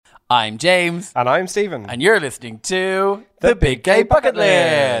I'm James. And I'm Stephen. And you're listening to The Big Gay Bucket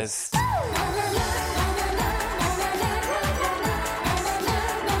List.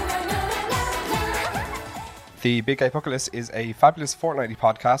 The Big Gay Bucket List is a fabulous fortnightly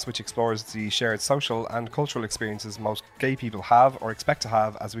podcast which explores the shared social and cultural experiences most gay people have or expect to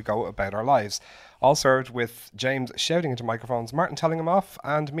have as we go about our lives. All served with James shouting into microphones, Martin telling him off,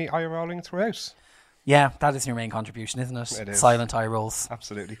 and me eye rolling throughout. Yeah, that is your main contribution, isn't it? It is. Silent eye rolls.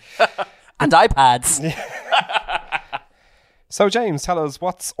 Absolutely. And iPads. So James, tell us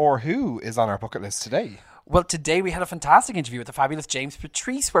what's or who is on our bucket list today. Well, today we had a fantastic interview with the fabulous James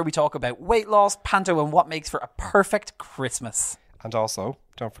Patrice where we talk about weight loss, panto, and what makes for a perfect Christmas. And also,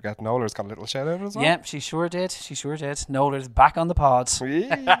 don't forget Nola's got a little shout out as well. Yeah, she sure did. Nola's back on the pod.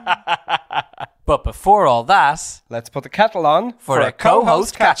 Yeah. But before all that, Let's put the kettle on for a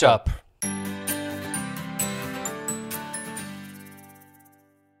co-host catch-up.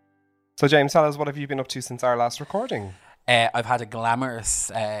 So James, tell us, what have you been up to since our last recording? I've had a glamorous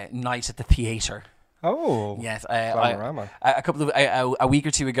night at the theatre. Oh, yes. Glamorama. A week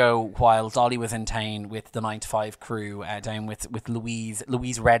or two ago, while Dolly was in town with the 9 to 5 crew, down with Louise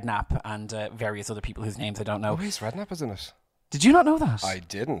Redknapp and various other people whose names I don't know. Louise Redknapp was in it. Did you not know that? I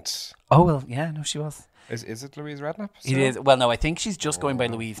didn't. Oh well, yeah, no, she was. Is it Louise Redknapp? It is. Well, no, I think she's just going by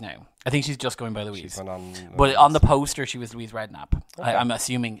Louise now. She's on but on the poster, she was Louise Redknapp. Okay. I'm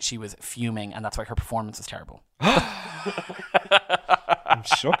assuming she was fuming, and that's why her performance was terrible. I'm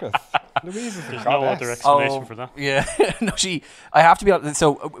shooketh. Louise is There's no other explanation for that. Yeah, no, I have to be honest.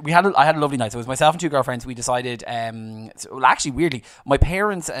 So I had a lovely night. So it was myself and two girlfriends. We decided, actually, weirdly, my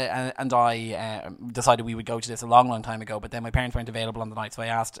parents and I decided we would go to this a long time ago. But then my parents weren't available on the night, so I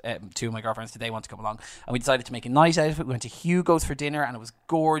asked two of my girlfriends, did they want to come along? And we decided to make a night out of it. We went to Hugo's for dinner, and it was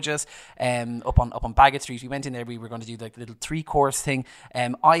gorgeous. Up on Bagot Street, we went in there. We were going to do like the little 3-course thing.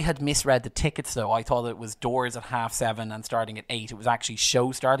 I had misread the tickets though. I thought it was doors at 7:30 and starting at 8. It was actually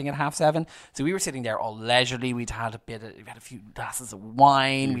show starting at 7:30. So we were sitting there all leisurely. We'd had a few glasses of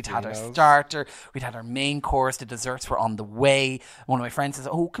wine. We'd had our starter. We'd had our main course. The desserts were on the way. One of my friends says,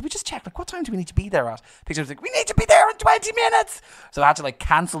 "Oh, could we just check? Like, what time do we need to be there at?" Picture was like, "We need to be there in 20 minutes." So I had to like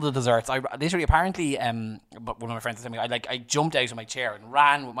cancel the desserts. I literally, apparently, but one of my friends said to me, I jumped out of my chair and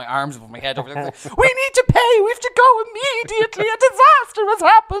ran with my arms above my head over there. We need to pay. We have to go immediately. A disaster has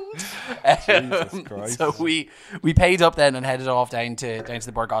happened. Jesus Christ. So we paid up then and headed off down to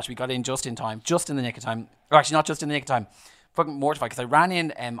the Burgosh. We got in just in time, just in the nick of time. Or actually, not just in the nick of time. Fucking mortified because I ran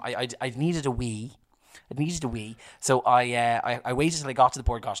in. I needed a wee. So I waited till I got to the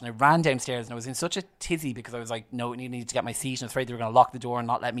Board Gosh and I ran downstairs and I was in such a tizzy because I was like, no, I needed to get my seat and I was afraid they were going to lock the door and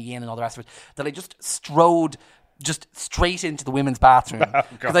not let me in and all the rest of it, that I just strode just straight into the women's bathroom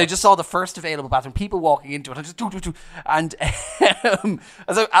because I just saw the first available bathroom, people walking into it. I just and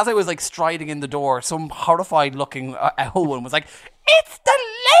as I was like striding in the door, some horrified looking woman was like, "It's the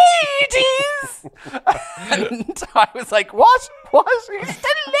ladies!" And I was like, "What? It's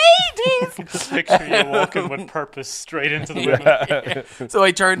the ladies!" Just picture you walking with purpose straight into the women. So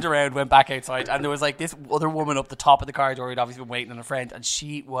I turned around, went back outside, and there was like this other woman up the top of the corridor who'd obviously been waiting on a friend, and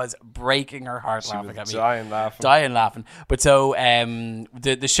she was breaking her heart laughing at me. Dying laughing. But so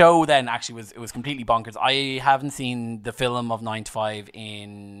the show then actually was completely bonkers. I haven't seen the film of 9 to 5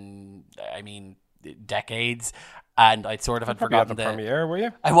 in, decades. And I'd sort of had forgotten at the premiere, were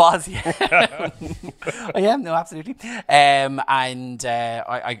you? I was, yeah. I am, no, absolutely. And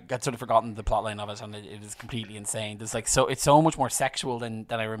I got sort of forgotten the plotline of it, and it is completely insane. There's like it's so much more sexual than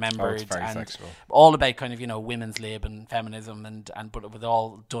I remembered. Oh, it's very sexual. All about kind of women's lib and feminism, but it was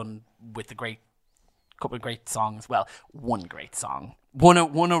all done with couple of great songs. Well, one great song,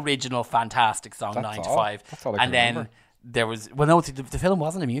 one original fantastic song, That's 9 to all. 5, That's all I can remember. Then there was the film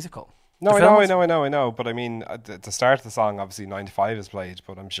wasn't a musical. No, I know. But I mean, at the start of the song, obviously 9 to 5 is played,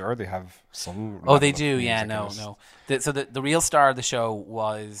 but I'm sure they have some. Oh, they do. Yeah, no. So the real star of the show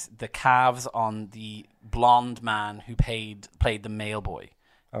was the calves on the blonde man who played the male boy.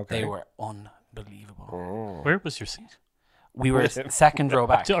 Okay. They were unbelievable. Oh. Where was your seat? We were second row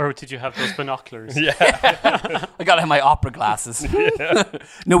back. Or did you have those binoculars? Yeah. I got to have my opera glasses.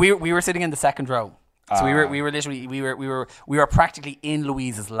 No, we were sitting in the second row. So we were literally we were practically in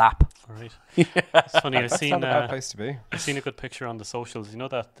Louise's lap. All right. It's funny. That's not a bad place to be. I seen a good picture on the socials. You know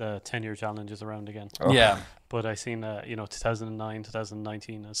that 10-year challenge is around again. Oh. Yeah. But I seen 2009,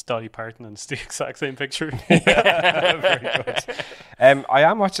 2019 as Dolly Parton, and it's the exact same picture. Yeah, very good. I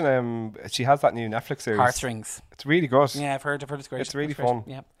am watching. She has that new Netflix series. Heartstrings. It's really good. Yeah, I've heard it's great. It's really fun.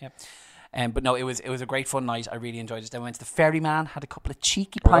 Yeah. But no, it was a great fun night. I really enjoyed it. Then we went to the Ferryman, had a couple of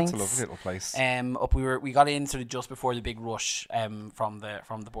cheeky Oh, pints. that's a lovely little place. We got in sort of just before the big rush from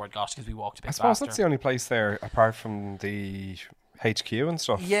the board gosh, because we walked a bit I suppose faster. that's the only place there apart from the HQ and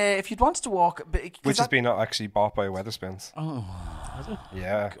stuff. Yeah, if you'd wanted to walk, Which has been actually bought by Weatherspoons. Oh, Is it?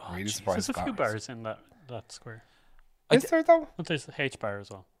 Yeah, God, really Jesus. surprised. There's a few at that. bars in that square. Is there though? But there's the H bar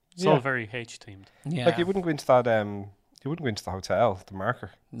as well. It's Yeah. all very H themed. yeah. Like you wouldn't go into that. You wouldn't go into the hotel, the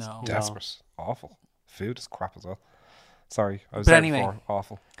Marker. No. Desperate, awful. Food is crap as well. Sorry, I was But there anyway. before.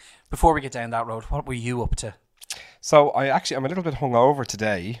 Awful. Before we get down that road, what were you up to? So I'm a little bit hungover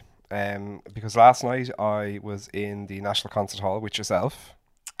today, because last night I was in the National Concert Hall with yourself.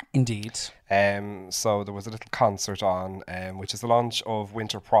 Indeed. So there was a little concert on, which is the launch of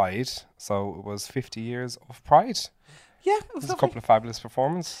Winter Pride. So it was 50 years of Pride. Yeah, it was There's a lovely. couple of fabulous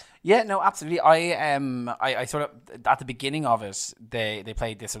performances. Yeah, no, absolutely. I sort of at the beginning of it, they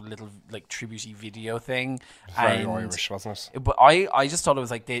played this sort of little like tributey video thing. Very and- Irish, wasn't it? But I just thought it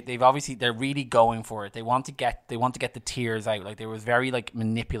was like they've obviously they're really going for it. They want to get the tears out. Like they was very like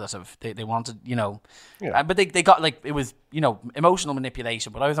manipulative. They wanted Yeah. but they got like it was emotional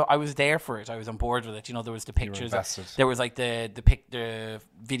manipulation. But I was there for it. I was on board with it. There was the pictures. invested. There was like the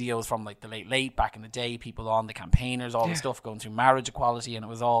videos from like the late back in the day. People on the campaigners, all the stuff going through marriage equality, and it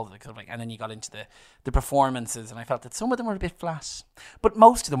was all like sort of like. And then you got into the performances, and I felt that some of them were a bit flat, but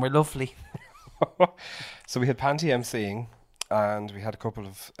most of them were lovely. So we had Panty emceeing, and we had a couple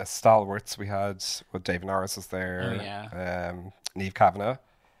of stalwarts. We had David Norris was there. Oh, yeah. Niamh Kavanagh.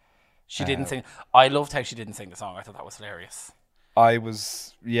 She didn't sing. I loved how she didn't sing the song. I thought that was hilarious. I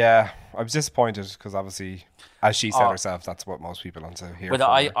was disappointed because obviously, as she said herself, that's what most people want to hear. But from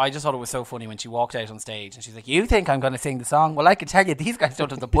her. I just thought it was so funny when she walked out on stage and she's like, "You think I'm going to sing the song? Well, I can tell you, these guys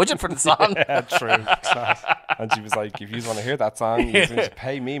don't have the budget for the song." Yeah, true. Class. And she was like, "If you want to hear that song, you need to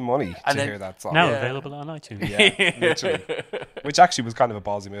pay me money to then- hear that song." Now Yeah. available on iTunes. Yeah, literally. Which actually was kind of a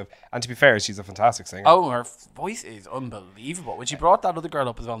ballsy move. And to be fair, she's a fantastic singer. Oh, her voice is unbelievable. When she brought that other girl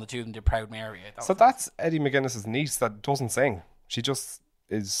up as well, the two of them did Proud Mary. So that's Eddie McGuinness's niece that doesn't sing. She just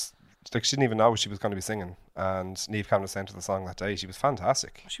is like she didn't even know she was going to be singing. And Niamh Kavanagh sent her the song that day. She was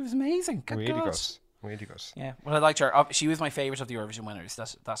fantastic. she was amazing. Good Really God. good. Really good. Yeah, well, I liked her. She was my favourite of the Eurovision winners.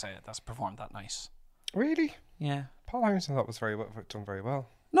 That's performed that night. Really? Yeah. Paul Harrington thought was done very well.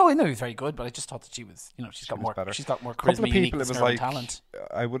 No, I know he was very good, but I just thought that she was, she's got was more better. She's got more A couple charisma, of people, uniqueness, it was and like talent.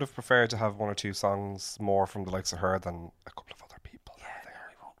 I would have preferred to have one or two songs more from the likes of her than a couple of other people. Yeah,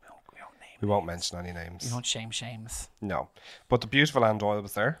 we won't name. We won't mention any names. We won't shame shames. No, but the beautiful Anne Doyle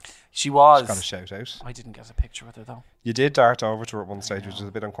was there. She was. Got a shout out. I didn't get a picture with her though. You did dart over to her at one stage, which was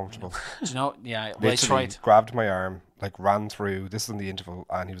a bit uncomfortable. Do you know? Yeah, well, I Literally tried. grabbed my arm, like ran through. This is in the interval,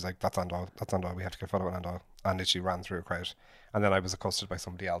 and he was like, "That's Anne Doyle. That's Anne Doyle. We have to get a photo with Anne Doyle." And literally ran through a crowd. And then I was accosted by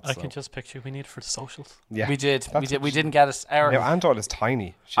somebody else. I so. can just picture we need it for the socials. Yeah, We did. That's We didn't get it. Now Anne Doyle is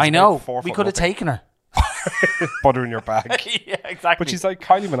tiny. She's I about know. 4 We foot could have nothing. taken her. butter in your bag. Yeah, exactly. But she's like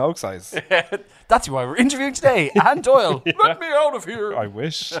Kylie Minogue size. That's who I were interviewing today. Anne Doyle. Let me out of here. I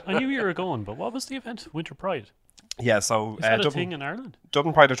wish. I knew you were going, but what was the event? Winter Pride. Yeah, so Is that a Dublin, thing in Ireland?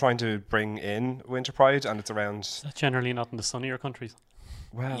 Dublin Pride are trying to bring in Winter Pride, and it's around. That's generally not in the sunnier countries.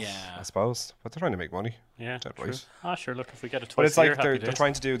 Well, Yeah. I suppose, but they're trying to make money. Yeah, Dead true. right. Ah, sure. Look, if we get it But twice it's a year, like happy they're days.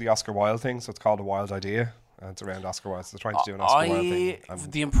 trying to do the Oscar Wilde thing, so it's called a Wild Idea, and it's around Oscar Wilde. So they're trying to do an Oscar Wilde thing.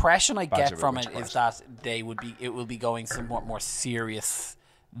 And The impression I Badger get with from Winter it is Pride. that it will be going somewhat more serious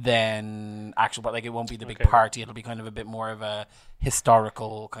than actual, but like it won't be the big Okay. party. It'll be kind of a bit more of a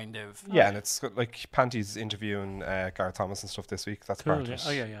historical kind of. yeah, and it's got, like Panty's interviewing Gareth Thomas and stuff this week. That's Cool, part yeah. of it.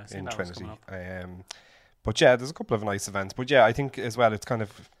 Oh, yeah, I seen in that was Trinity. coming But yeah, there's a couple of nice events. But yeah, I think as well, it's kind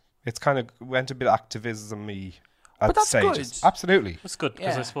of went a bit activism-y at But that's stages. good. Absolutely, That's good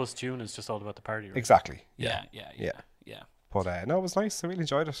because I Yeah. suppose June is just all about the party. Right? exactly. Yeah. But no, it was nice. I really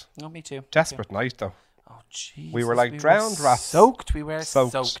enjoyed it. No, me too. Desperate night though. Oh, jeez. We were like drowned rats. Soaked. We were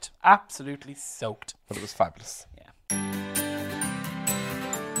Soaked. soaked. Absolutely soaked. But it was fabulous.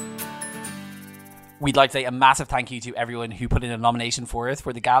 We'd like to say a massive thank you to everyone who put in a nomination for us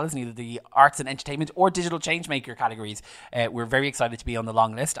for the galas in either the arts and entertainment or digital changemaker categories. We're very excited to be on the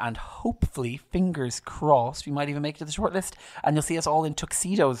long list, and hopefully, fingers crossed, we might even make it to the short list, and you'll see us all in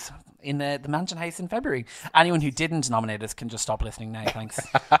tuxedos in the Mansion House in February. Anyone who didn't nominate us can just stop listening now, thanks.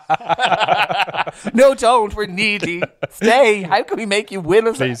 No, don't. We're needy. Stay. How can we make you win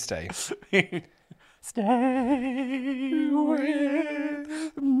us? Please stay. Stay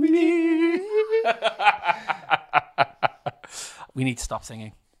with me. We need to stop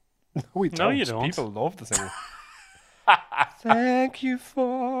singing. We No, don't. you don't. People love the singing. Thank you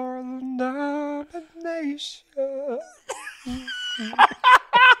for the nomination.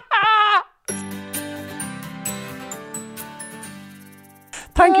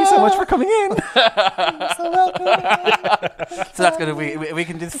 Thank you so much for coming in. You're so welcome. So that's good. We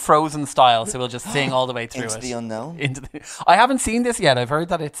can do this Frozen style, so we'll just sing all the way through Into it. the unknown. I haven't seen this yet. I've heard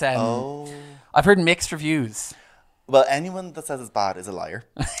that it's. I've heard mixed reviews. Well, anyone that says it's bad is a liar.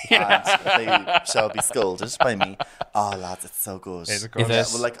 And they shall be scolded by me. Oh, lads, it's so good. Is it good? Is it?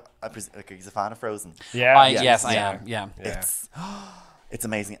 Well, like he's a fan of Frozen. Yeah. Yes, I am. Yeah. It's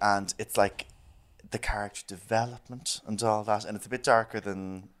amazing, and it's like the character development and all that, and it's a bit darker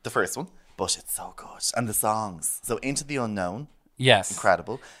than the first one, but it's so good. And the songs, so Into the Unknown, Yes.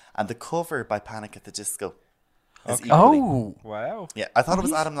 incredible, and the cover by Panic at the Disco is equally. Oh. Wow. Yeah, I thought it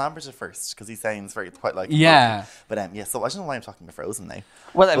was Adam Lambert at first because he sounds quite like Yeah. But so I don't know why I'm talking about Frozen now.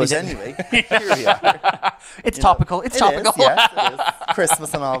 Well, I mean, But anyway, here we are. it's topical. It's topical. Yes, it is.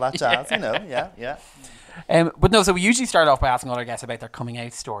 Christmas and all that jazz, yeah. But no, so we usually start off by asking all our guests about their coming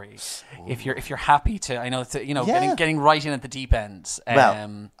out story. If you're happy to, I know it's getting right in at the deep end.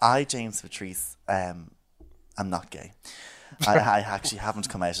 Well, James Patrice, I'm not gay. I actually haven't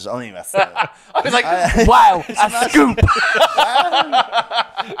come out. Only so. I was like, wow, a scoop.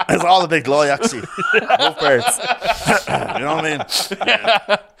 It's all a big lie, actually. Both birds. You know what I mean?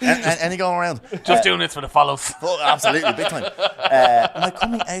 Yeah. Any going around? Just doing this for the follows. Oh, absolutely, big time. My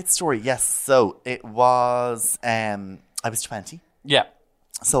coming out story, yes. So it was, I was 20. Yeah.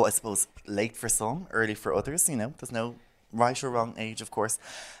 So I suppose late for some, early for others. There's no right or wrong age, of course.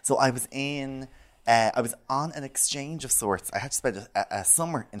 So I was on an exchange of sorts. I had to spend a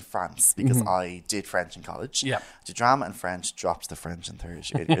summer in France because I did French in college. Yeah. Did drama and French, dropped the French in third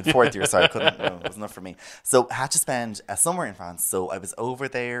year, in fourth year, so I couldn't, it was enough for me. So I had to spend a summer in France. So I was over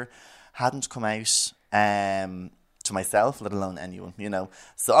there, hadn't come out to myself, let alone anyone,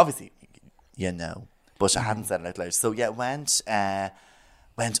 So obviously, but I hadn't said it out loud. So yeah, went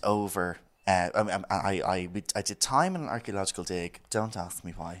over. I did time in an archaeological dig. Don't ask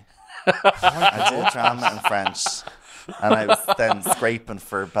me why. I did drama and French, and I was then scraping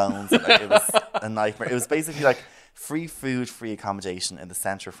for bones. And it was a nightmare. It was basically like free food, free accommodation in the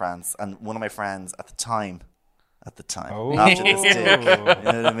centre of France. And one of my friends at the time, after this dig, you know what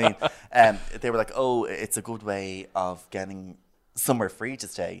I mean? They were like, "Oh, it's a good way of getting somewhere free to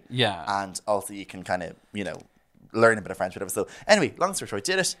stay, and also you can kind of, learn a bit of French, whatever." So anyway, long story short,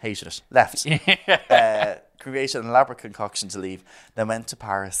 did it, hated it, left. Created an elaborate concoction to leave. Then went to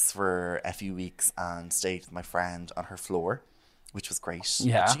Paris for a few weeks and stayed with my friend on her floor, which was great.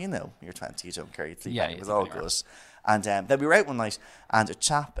 Yeah. But you're 20, you don't care. You sleep. Yeah, It was all good. And then we were out one night, and a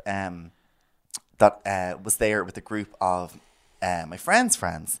chap that was there with a group of my friend's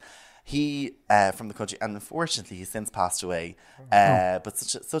friends. He from the country, and unfortunately he's since passed away. But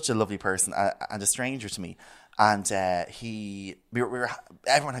such a lovely person and a stranger to me. And everyone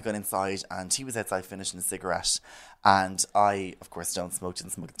had gone inside, and he was outside finishing a cigarette. And I, of course, didn't smoke at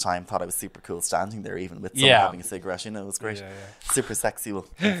the time. Thought I was super cool standing there, even with someone having a cigarette. It was great, super sexual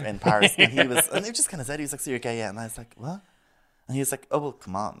in Paris. And he just kind of said, he was like, "So you're gay, yeah?" And I was like, "What?" And he was like, "Oh well,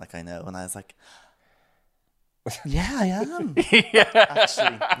 come on, like I know." And I was like, "Yeah, I am,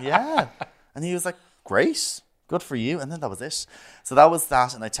 actually, yeah." And he was like, "Great, good for you." And then that was it. So that was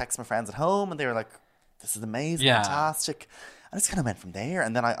that. And I texted my friends at home, and they were like, "This is amazing, fantastic." And it just kind of went from there.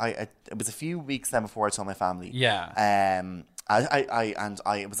 And then it was a few weeks then before I told my family. Yeah.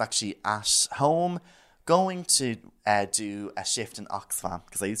 I was actually at home going to do a shift in Oxfam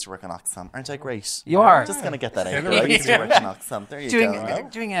because I used to work on Oxfam. Aren't I great? You are. Just going to get that out there. I used to work in Oxfam. There you go.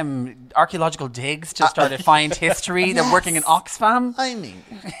 Doing archaeological digs to start to find history. They're working in Oxfam. I mean,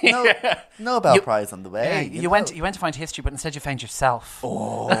 no Nobel Prize on the way. You went to find history, but instead you found yourself.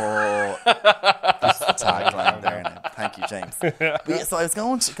 Oh, that's the tagline there now. Thank you, James. But yeah, so I was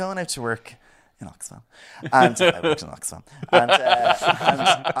going out to work in Oxfam, and I worked in Oxfam, and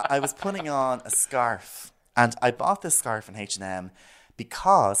I was putting on a scarf, and I bought this scarf in H&M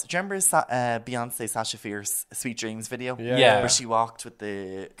because, do you remember Beyonce Sasha Fierce Sweet Dreams video? Yeah. Where she walked with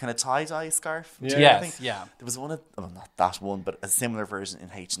the kind of tie-dye scarf? Yeah. Yes, yeah. There was one, not that one, but a similar version in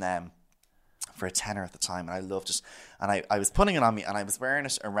H&M for a tenner at the time, and I loved it. And I was putting it on me, and I was wearing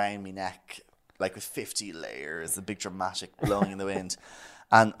it around my neck, like with 50 layers, a big dramatic blowing in the wind.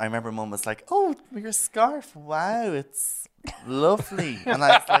 And I remember Mum was like, "Oh, your scarf, wow, it's lovely." And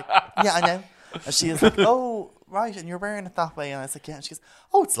I was like, "Yeah, I know." And she was like, "Oh, right, and you're wearing it that way." And I was like, "Yeah." And she goes,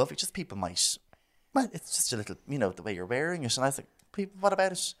 "Oh, it's lovely, just people might, well, it's just a little, the way you're wearing it." And I was like, "People, what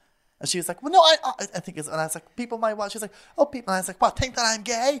about it?" And she was like, "Well, no, I think it's," and I was like, "People might watch." She was like, "Oh, people," and I was like, "What, think that I'm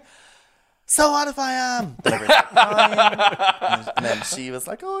gay? So what if I am?" And then she was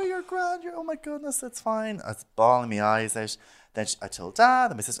like, "Oh, you're grand. Oh my goodness, it's fine." I was bawling my eyes out. Then I told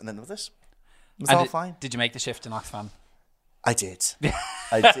Dad and my sister, and then that was it. It was all fine. Did you make the shift in Oxfam? I did.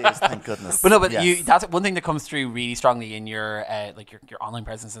 I did, thank goodness. But no, but Yes. that's one thing that comes through really strongly in your like your online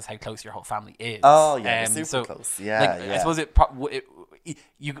presence is how close your whole family is. Oh, yeah, we're super so, close. Yeah, like, yeah. I suppose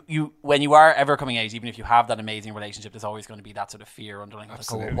you when you are ever coming out, even if you have that amazing relationship, there's always going to be that sort of fear underlying. Like, oh,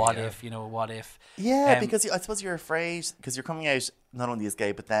 Absolutely, what yeah. if, what if? Yeah, because I suppose you're afraid because you're coming out not only as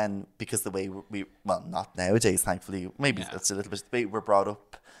gay, but then because the way well, not nowadays, thankfully, maybe it's a little bit the way we're brought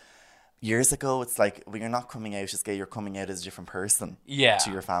up. Years ago, it's like when you're not coming out as gay, you're coming out as a different person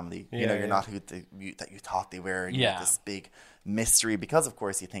to your family. You're not who that you thought they were. And you have this big mystery because, of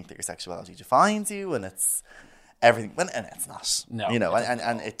course, you think that your sexuality defines you and it's everything. And it's not. No.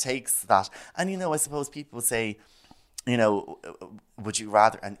 And it takes that. And, I suppose people say, would you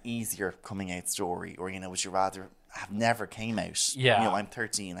rather an easier coming out story or, would you rather have never came out? Yeah. I'm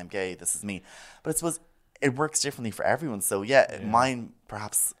 13, I'm gay, this is me. But I suppose it works differently for everyone. So, mine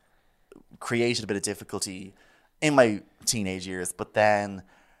perhaps created a bit of difficulty in my teenage years, but then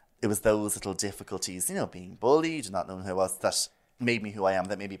it was those little difficulties, being bullied, not knowing who I was, that made me who I am,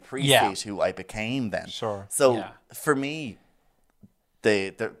 that made me appreciate who I became then. Sure. So for me,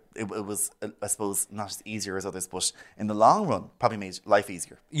 it was, I suppose, not as easier as others, but in the long run, probably made life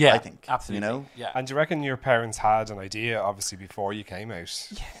easier. Yeah, I think. absolutely. Yeah. And do you reckon your parents had an idea, obviously, before you came out?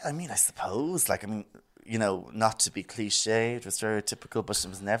 Yeah, I suppose, not to be cliched or stereotypical, but she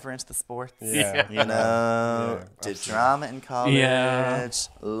was never into the sports. Yeah. Did drama in college. Yeah.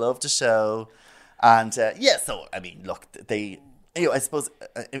 Loved the show. And so, look, they, I suppose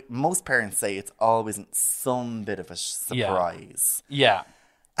most parents say it's always some bit of a surprise. Yeah.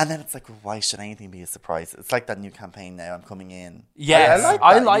 And then it's like, well, why should anything be a surprise? It's like that new campaign now, I'm coming in. Yes,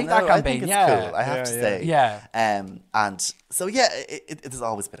 I like that I campaign, think it's yeah. cool, I have to say. Yeah. And so, it is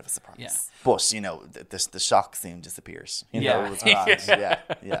always a bit of a surprise. Yeah. But, the shock soon disappears. It was grand.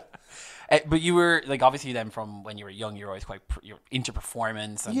 Yeah. But you were like, obviously then from when you were young, you're always you're into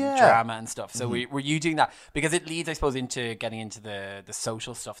performance and Yeah. drama and stuff. So were you doing that? Because it leads, I suppose, into getting into the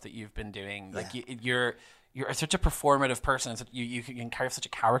social stuff that you've been doing. Like you're such a performative person. So you can carry such a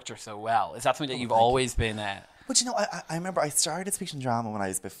character so well. Is that something that you've always been? But I remember I started speech and drama when I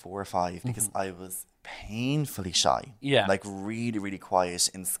was about 4 or 5 because I was painfully shy. Yeah. Like really, really quiet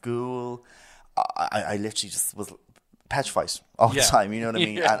in school. I literally just was petrified all the time, you know what I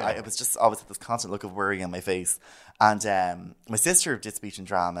mean? Yeah. And I was just always had this constant look of worry on my face. And my sister did speech and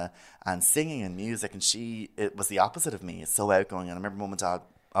drama and singing and music, and it was the opposite of me. It's so outgoing. And I remember Mum and Dad,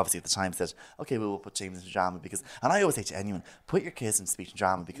 obviously at the time, said, okay, we'll put James into drama and I always say to anyone, put your kids in speech and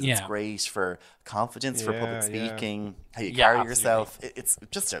drama because it's great for confidence, for public speaking, how you carry yourself. It's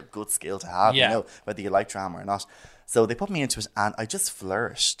just a good skill to have, whether you like drama or not. So they put me into it and I just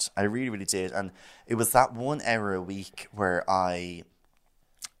flourished. I really, really did. And it was that 1 hour a week where I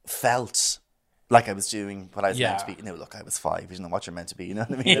felt like I was doing what I was meant to be. Look, I was 5. You don't know what you're meant to be. You know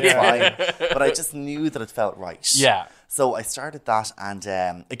what I mean? It's fine. But I just knew that it felt right. Yeah. So I started that.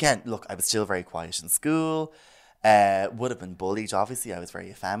 And again, look, I was still very quiet in school. Would have been bullied, obviously. I was very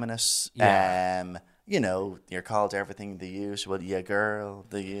effeminate. Yeah. You're called everything, the usual. Yeah, girl.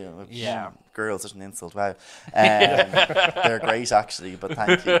 Girl's such an insult. Wow. They're great, actually, but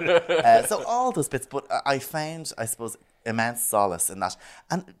thank you. So all those bits. But I found, I suppose, immense solace in that.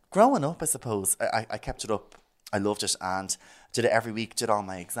 And growing up, I suppose, I kept it up. I loved it and did it every week, did all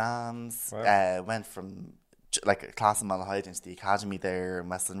my exams. Wow. Went from like a class in Malahide into the academy there in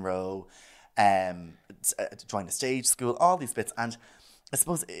Westland Row. Joined a stage school, all these bits. And I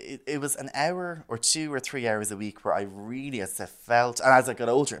suppose it was an hour or 2 or 3 hours a week where I really, as I felt, and as I got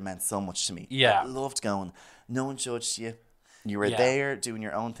older, it meant so much to me. Yeah. I loved going. No one judged you. You were there doing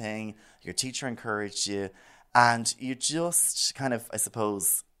your own thing. Your teacher encouraged you. And you just kind of, I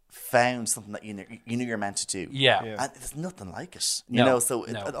suppose, found something that you knew you're meant to do. Yeah. And there's nothing like it. So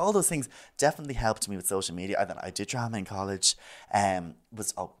all those things definitely helped me with social media. I did drama in college.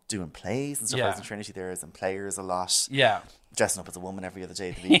 Was doing plays and stuff. I was in Trinity there. I was in Players a lot. Yeah. Dressing up as a woman every other day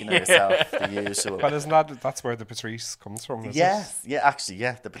of the week, yourself, the usual. But isn't that's where the Patrice comes from? Yes, the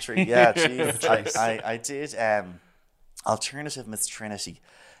Patrice. Yeah, geez. I did Alternative Miss Trinity.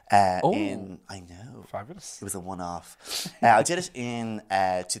 I know. Fabulous. It was a one-off. I did it in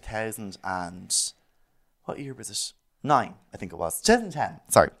 2000 and what year was it? 9, I think it was. 2010.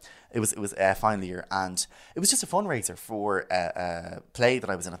 Sorry. It was final year, and it was just a fundraiser for a play that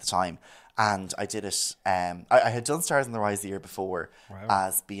I was in at the time. And I did it. I had done Stars on the Rise the year before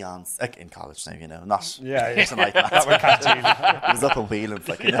as Beyonce, like in college now, not something like that. It was up in Whelan's,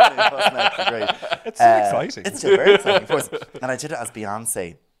 it wasn't actually great. It's so exciting. It's still very exciting, of course. And I did it as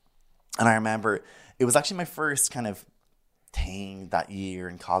Beyonce. And I remember it was actually my first kind of thing that year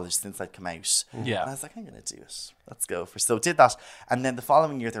in college since I'd come out. Yeah. And I was like, I'm going to do it. Let's go for. So did that. And then the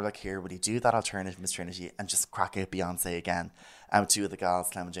following year, they're like, here, will you do that alternative Miss Trinity and just crack out Beyonce again? And two of the gals,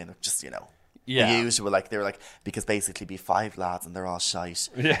 Clem and Jane, like, just, the usual, like, they were like, because basically be 5 lads and they're all shite.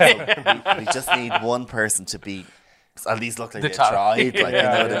 Yeah. So we just need one person to be, at least look like they tried. Like, you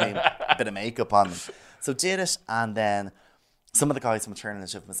know what I mean? A bit of makeup on them. So did it, and then some of the guys from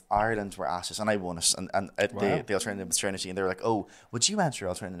Alternative Miss Ireland were at it, and I won it. And the Alternative Miss Trinity, and they were like, oh, would you enter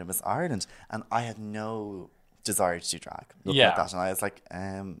Alternative Miss Ireland? And I had no desire to do drag. Looking at that. And I was like,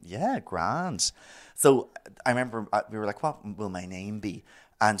 yeah, grand. So I remember we were like, what will my name be?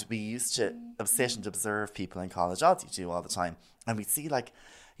 And we used to sit and observe people in college, as you do all the time. And we'd see, like,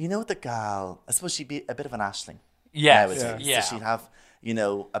 the gal, I suppose she'd be a bit of an Ashling. Yeah. So she'd have,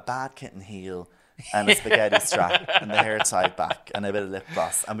 a bad kitten heel and a spaghetti strap and the hair tied back and a bit of lip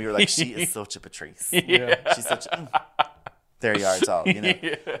gloss. And we were like, she is such a Patrice. Yeah. She's such there you are, doll,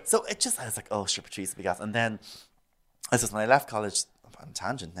 So I was like, oh, sure, Patrice would be gas. And then, when I left college, I'm on a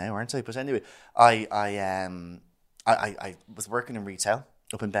tangent now, aren't I? But anyway, I was working in retail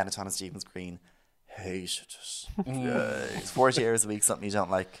up in Benetton and Stephen's Green. Hated it. 40 hours a week, something you don't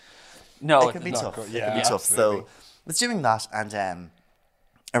like. No, it can be tough. Good. It can be tough. So I was doing that, and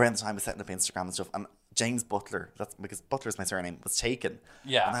around the time I was setting up Instagram and stuff, and James Butler, that's because Butler's my surname, was taken.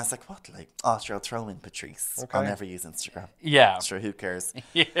 Yeah. And I was like, what? Like, oh, sure, I'll throw in Patrice. Okay. I'll never use Instagram. Yeah. Sure, who cares?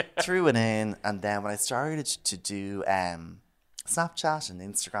 Threw it in, and then when I started to do Snapchat and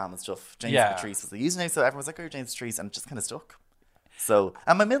Instagram and stuff, James Patrice was the username, so everyone was like, oh, you're James Patrice, and it just kind of stuck. So,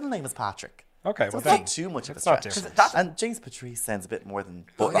 and my middle name is Patrick. Okay, so it's not too much of a stretch. And James Patrice sounds a bit more than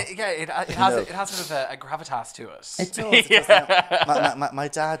Butler. Yeah, it has sort of a gravitas to it. It does. It does. My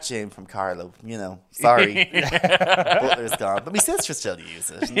dad, James from Carlo, sorry, Butler's gone, but my sister still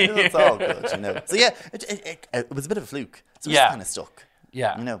uses it. It's all good, So yeah, it was a bit of a fluke. So it just kind of stuck.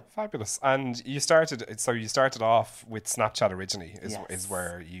 Yeah, fabulous. And you started off with Snapchat originally, is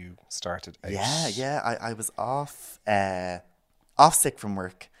where you started out. Yeah. I was off sick from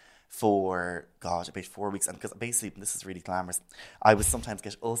work for about 4 weeks, and because basically this is really glamorous, I would sometimes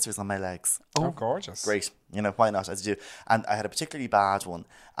get ulcers on my legs. Oh, gorgeous! Great, why not? As you do. And I had a particularly bad one,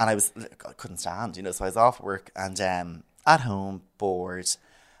 and I couldn't stand, so I was off work and at home bored,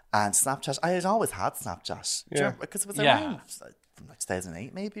 and Snapchat. I had always had Snapchat, because it was around from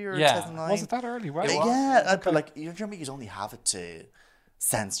 2008 maybe or 2009. Was it that early? Wow. Yeah, but like you remember, you'd only have it to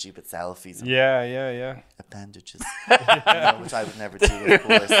send stupid selfies. And appendages, which I would never do, of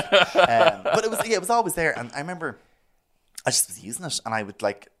course. But it was always there, and I remember I just was using it, and I would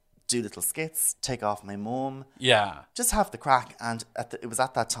like do little skits, take off my mum, just have the crack. And it was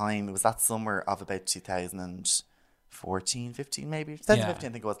at that time, it was that summer of about 2014, 15 maybe, 2015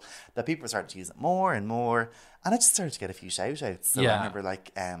 I think it was, that people were starting to use it more and more, and I just started to get a few shout outs. So I remember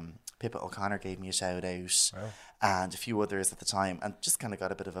like Pippa O'Connor gave me a shout out, and a few others at the time, and just kind of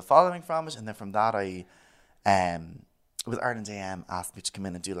got a bit of a following from it. And then from that, it was Ireland AM asked me to come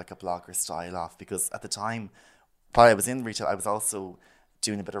in and do like a blogger style off, because at the time, while I was in retail, I was also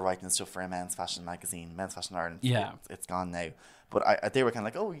doing a bit of writing and stuff for a men's fashion magazine, Men's Fashion Ireland. Yeah, it's gone now, but they were kind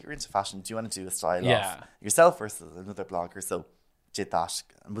of like, oh, you're into fashion, do you want to do a style off yourself versus another blogger? So did that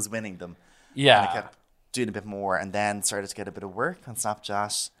and was winning them. And I kept doing a bit more, and then started to get a bit of work on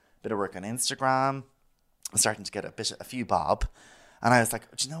Snapchat, a bit of work on Instagram. I was starting to get a few bob, and I was like,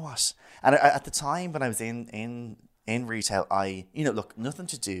 do you know what? And at the time when I was in retail, look, nothing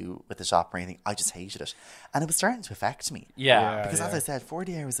to do with the shop or anything, I just hated it, and it was starting to affect me. Because as I said,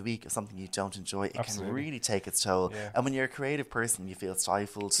 40 hours a week of something you don't enjoy, it can really take its toll. And when you're a creative person, you feel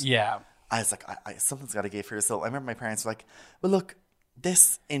stifled. I was like, something's got to give here. So I remember my parents were like, well, look,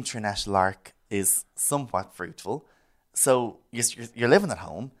 this internet lark is somewhat fruitful, so you're living at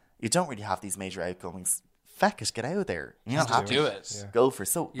home, you don't really have these major outgoings. Feck it, get out there. You don't have to do it. Go for it.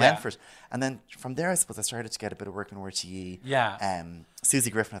 So went for it. And then from there, I suppose I started to get a bit of work in RTE.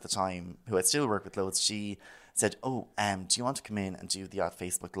 Susie Griffin at the time, who I still work with loads, she said, do you want to come in and do the odd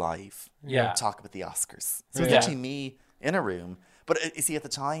Facebook Live? Talk about the Oscars. So it was actually me in a room. But you see, at the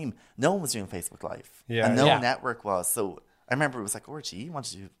time, no one was doing Facebook Live. And no network was. So I remember it was like, RTE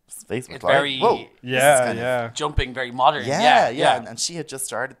wanted to do Facebook Live. Very, jumping, very modern. And she had just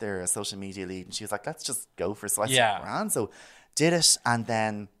started their social media lead, and she was like, let's just go for it. So I said, grand. So did it, and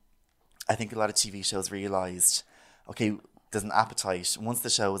then I think a lot of TV shows realised, okay, there's an appetite. Once the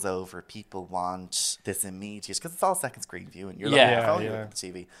show is over, people want this immediate, because it's all second screen viewing. You're looking at your phone, the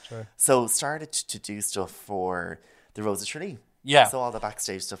TV. Sure. So started to do stuff for the Rose of Tralee. So all the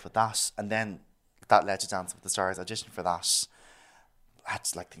backstage stuff with that, and then that led to Dance with the Stars, audition for that. I had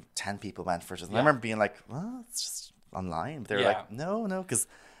 10 people went for it. And I remember being like, well, it's just online. They're Yeah. like, no, because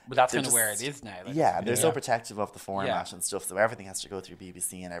But that's they're kind of just- where it is now. Like, yeah, they're so protective of the format Yeah. and stuff, so everything has to go through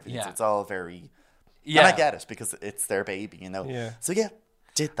BBC and everything. Yeah. So it's all very. Yeah. And I get it because it's their baby, you know. Yeah. So yeah,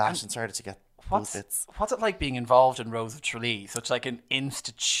 did that and started to get those bits. What's it like being involved in Rose of Tralee? Such like an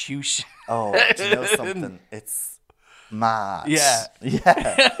institution. Oh, do you know something? It's mad. Yeah.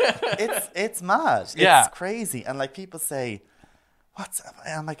 Yeah. It's mad. Yeah. It's crazy. And like people say,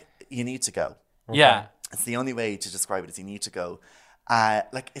 I'm like, you need to go. Yeah. It's the only way to describe it is you need to go.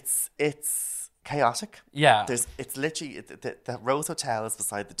 Like it's chaotic. Yeah. It's literally the Rose Hotel is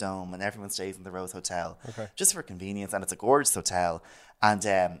beside the Dome, and everyone stays in the Rose Hotel just for convenience. And it's a gorgeous hotel. And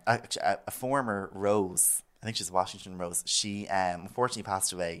a former Rose, I think she's Washington Rose. She unfortunately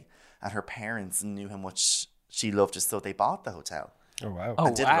passed away, and her parents knew how much she loved us, so they bought the hotel. Oh wow. Oh,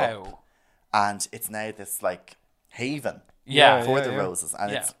 did it up. wow. And it's now this like haven Yeah. for Yeah, the yeah. roses,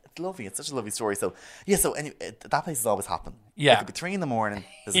 and Yeah. it's lovely. It's such a lovely story. So yeah, so anyway, that place has always happened. Yeah. It could be 3 a.m.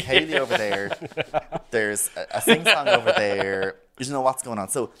 There's a Kaylee over there. There's a sing song over there. You don't know what's going on.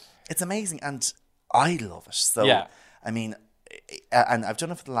 So it's amazing, and I love it. So Yeah. I mean, and I've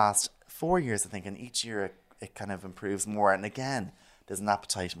done it for the last 4 years, I think, and each year it kind of improves more. And again, there's an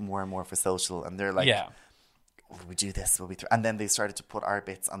appetite more and more for social, and they're like, Yeah. will we do this? Will we? And then they started to put our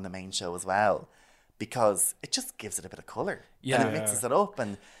bits on the main show as well, because it just gives it a bit of color. Yeah. And it mixes it up,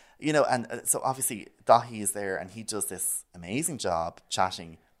 and you know, and so obviously Dahi is there, and he does this amazing job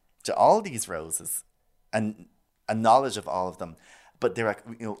chatting to all these roses, and a knowledge of all of them. But they're like,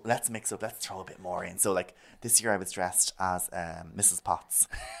 you know, let's mix up, let's throw a bit more in. So like this year I was dressed as Mrs. Potts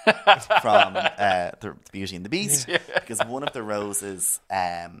from the Beauty and the Beast, because one of the Roses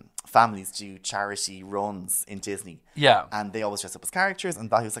families do charity runs in Disney. Yeah. And they always dress up as characters, and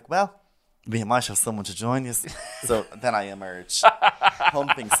Dahi was like, well, we might have someone to join us. So then I emerged,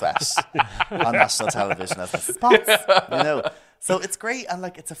 humping sweat on national television as Mrs. Potts, you know. So it's great, and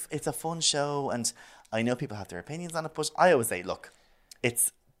like it's a fun show, and I know people have their opinions on it, but I always say, look,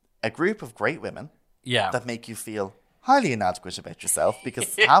 it's a group of great women Yeah. that make you feel highly inadequate about yourself,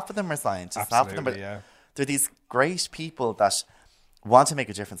 because half of them are scientists, half of them are, Absolutely, yeah. they're these great people that want to make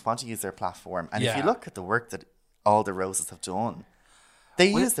a difference, want to use their platform. And if Yeah. you look at the work that all the Roses have done, they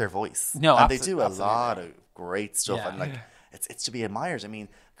use their voice. No, and they abso- do a absolutely. lot of great stuff. Yeah. And like it's to be admired. I mean,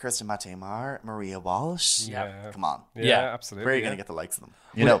 Kirsten Maté-Mar, Maria Walsh. Yeah. Come on. Yeah, Yeah. absolutely. Where are you yeah. going to get the likes of them?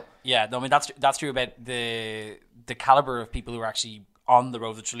 You know? Yeah, no, I mean that's true about the caliber of people who are actually on the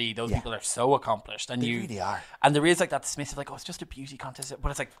Rose of Tralee. Those Yeah. people are so accomplished, and They you really are. And there is like that dismissive, like, oh, it's just a beauty contest, but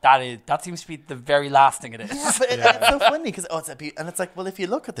it's like that seems to be the very last thing it is. Yeah, but it's so funny because and it's like, well, if you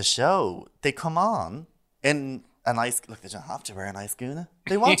look at the show, they come on in a nice look. They don't have to wear a nice guna.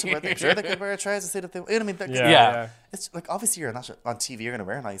 They want to wear. They're sure they could wear a trouser suit if they. You know what I mean? Yeah, Yeah. yeah. It's like obviously you're not on TV. You're going to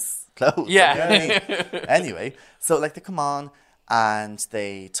wear nice clothes. Yeah. You know what I mean? Anyway, so like they come on and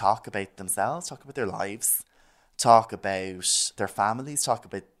they talk about themselves, talk about their lives, talk about their families, talk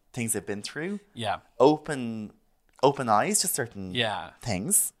about things they've been through. Yeah, Open eyes to certain Yeah.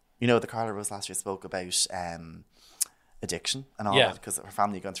 things. You know, the Carla Rose last year spoke about addiction and all Yeah. that because her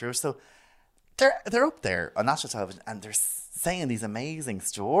family had gone through it. So they're up there on national television and they're saying these amazing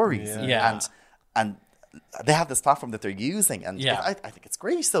stories. Yeah. Yeah. And they have this platform that they're using, and Yeah. I think it's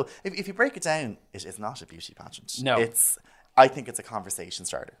great. So if you break it down, it is not a beauty pageant. No. I think it's a conversation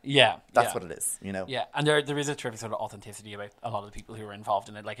starter. yeah, That's yeah. what it is, you know? Yeah, and there is a terrific sort of authenticity about a lot of the people who are involved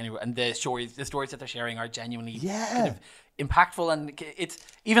in it. Like, anyway, and the stories that they're sharing are genuinely kind of impactful, and it's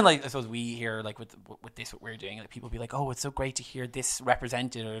even like I suppose we hear like with this what we're doing, like people be like, oh, it's so great to hear this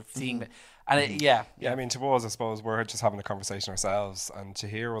represented or seeing that, and Yeah, I mean, to us, I suppose we're just having a conversation ourselves, and to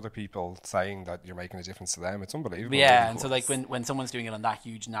hear other people saying that you're making a difference to them, it's unbelievable. yeah, really. and so like when someone's doing it on that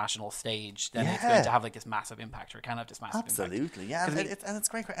huge national stage, then it's Yeah. going to have like this massive impact, or it can have this massive impact. Absolutely, yeah. 'Cause And it's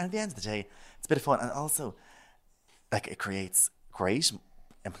great. And at the end of the day, it's a bit of fun. And also, like, it creates great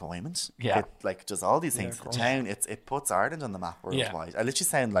employment. Yeah. It, like, does all these things for the town. It puts Ireland on the map worldwide. I literally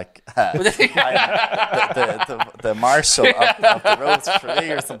sound like the marshal of the Rose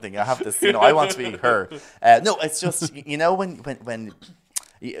Tralee or something. I have this, I want to be her. No, it's just, when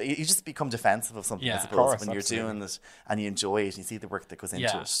you just become defensive of something, Yeah. I Of suppose, course, when you're absolutely. doing it and you enjoy it and you see the work that goes into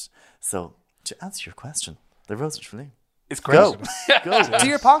Yeah. it. So, to answer your question, the Rose Tralee. It's great. Go. Do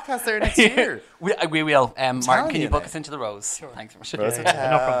your podcast there next year. We will. Martin, can you you book now. us into the Rose? Sure. Thanks very much. Rose no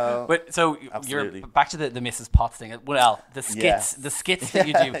problem. Hotel. But so Absolutely. you're back to the Mrs. Potts thing. Well, the skits that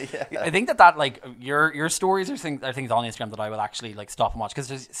you do. Yeah. I think that like your stories are things on Instagram that I will actually like stop and watch, because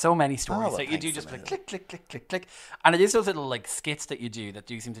there's so many stories well, that you do thanks just a like million. click, and it is those little like skits that you do that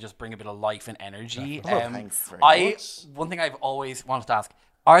do seem to just bring a bit of life and energy. Oh, thanks very much. One thing I've always wanted to ask.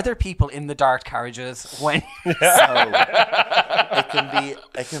 Are there people in the dart carriages when? So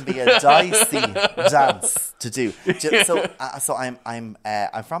it can be a dicey dance to do. So I'm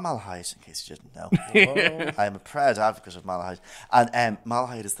from Malahide, in case you didn't know. I'm a proud advocate of Malahide, and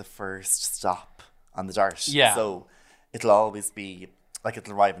Malahide is the first stop on the dart. Yeah. So it'll always be like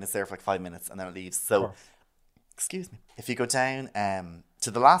it'll arrive and it's there for like 5 minutes and then it leaves. So excuse me, if you go down to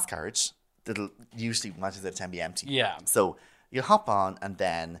the last carriage, it'll usually 9 times out of 10 be empty. Yeah. So you hop on and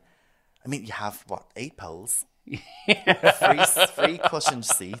then, I mean, you have, 8 poles? free cushioned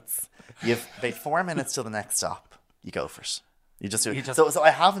seats. You have about 4 minutes till the next stop. You go for it. You just do it. So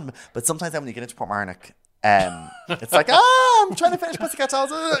I haven't, but sometimes when you get into Portmarnock, it's like, I'm trying to finish Pussycat Dolls,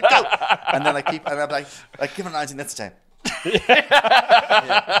 go! And then I'm like, give it 90 minutes time.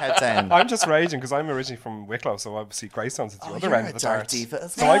 Head down. I'm just raging because I'm originally from Wicklow, so obviously Greystone's at the other you're end a of the dark darts. diva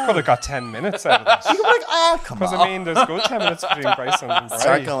as So I well. could have got 10 minutes out of that. You can be like, come Because on. I mean, there's good 10 minutes between Greystones and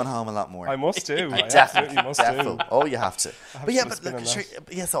Start Bray. going home a lot more. I must do. I Definitely absolutely must do. Defo. Oh, you have to. But yeah, to but spin look, on sure,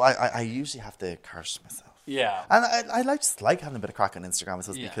 that. yeah. So I usually have the courage to myself, Yeah. and I just like having a bit of crack on Instagram, I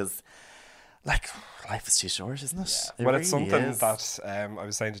suppose, Yeah. because like life is too short, isn't it? Well, it's really something is. that I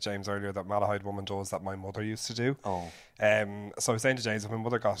was saying to James earlier that Malahide woman does that my mother used to do. Oh. So I was saying to James, if my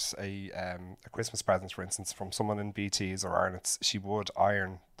mother got a Christmas present, for instance, from someone in BT's or Arnott's, she would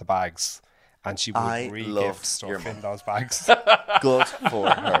iron the bags and she would I re-gift love your stuff mum. in those bags. Good for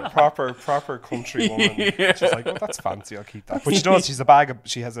her. proper country woman. She's like, oh, that's fancy, I'll keep that. But she does. She's a bag.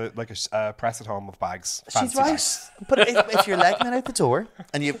 She has a press at home of bags. She's fancy right. bags. But if you're legging it out the door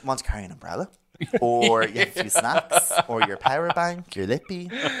and you want to carry an umbrella, or you have a few snacks, or your power bank, your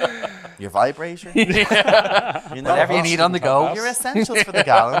lippy, your vibrator, you know, Whatever you need on the go. your essentials for the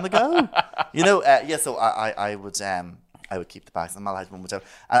gal on the go. You know, yeah. So I would keep the bags. And Malahide one would out.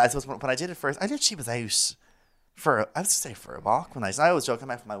 And I suppose when I did it first, I did. She was out for a walk one night. And I always joke, I'm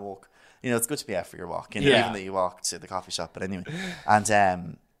out for my walk. You know, it's good to be out for your walk. You know, Yeah. even though you walk to the coffee shop. But anyway, and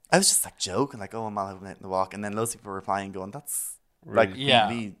I was just like joking, like, oh, Malahide went out on the walk, and then loads of people were replying, going, that's like Yeah.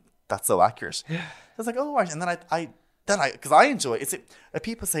 really. That's so accurate. I was like, oh, right. And then because I enjoy it's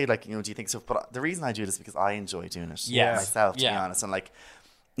people say, like, you know, do you think so? But the reason I do it is because I enjoy doing it myself, to be honest. And like,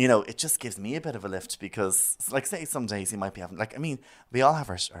 you know, it just gives me a bit of a lift because, like, say some days you might be having, like, I mean, we all have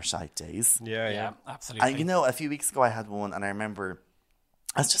our shite days. Yeah, absolutely. And you know, a few weeks ago I had one, and I remember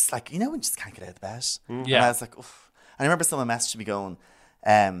I was just like, you know, when you just can't get out of the bed. And Yeah. I was like, oof. And I remember someone messaged me going,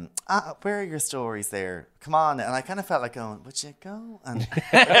 where are your stories there? Come on. And I kind of felt like going, would you go? And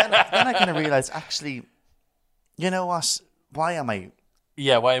then I kind of realized, actually, you know what? Why am I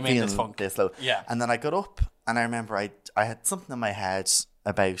Yeah, why am I in feeling this funk? this low? Yeah. And then I got up and I remember I had something in my head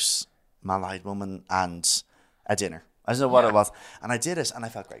about Malahide woman and a dinner. I don't know what it was. And I did it and I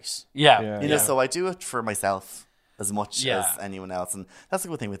felt great. Yeah. You know, so I do it for myself as much Yeah. as anyone else. And that's the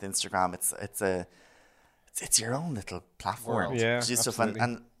good thing with Instagram. It's your own little platform. World. Yeah, to do stuff.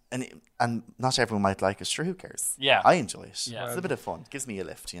 absolutely. And not everyone might like it. Sure, who cares? Yeah. I enjoy it. Yeah. It's a bit of fun. It gives me a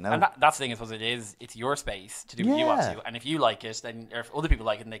lift, you know? And that's the thing, I suppose it's your space to do what you want Yeah. to. And if you like it, then or if other people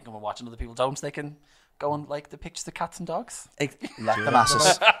like it and they can come and watch and other people don't, they can go and like the pictures of cats and dogs. Let them at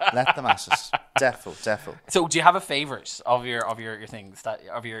it. Let them at it. Defo. So do you have a favourite of your things, that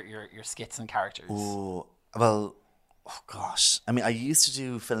of your skits and characters? Oh, well, oh gosh. I mean, I used to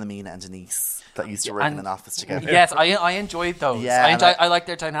do Philomena and Denise that used to work in And- an office together. Yes, I enjoyed those. Yeah, and I like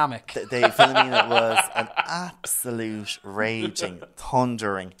their dynamic. Philomena was an absolute raging,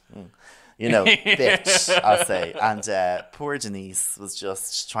 thundering, you know, bitch, I'll say. And poor Denise was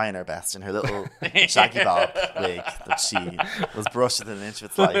just trying her best in her little shaggy bob wig that she was brushed within an inch of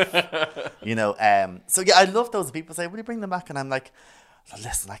its life. You know, so yeah, I love those. People say, will you bring them back? And I'm like,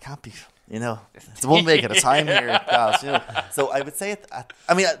 listen, I can't be, you know, it's one wig at a time here, guys, you know. So I would say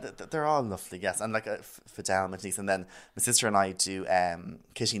they're all lovely, yes. And like Fidel, my niece, and then my sister and I do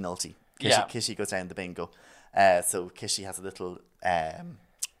Kitty Nulty. Kitty goes down the bingo. So Kitty has a little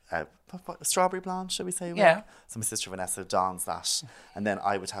strawberry blonde, shall we say? Yeah. So my sister Vanessa dons that, and then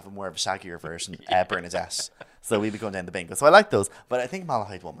I would have a more of a shaggier version, Bernadette. So we'd be going down the bingo. So I like those, but I think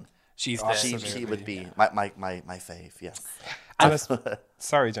Malahide woman. She's She would be my fave, yes.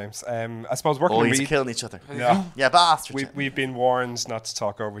 Sorry, James. I suppose working Oh, in he's retail. killing each other. Yeah. Yeah, bastard. We've been warned not to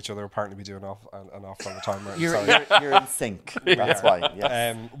talk over each other. Apparently, we do an awful lot of time. Right? You're in sync. That's why.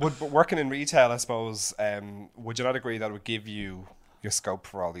 Yes. But working in retail, I suppose, would you not agree that it would give you your scope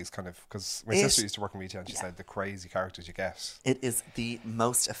for all these kind of, because my sister used to work in retail and she said the crazy characters you get. It is the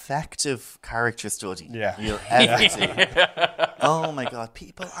most effective character study you'll ever do. Oh my god,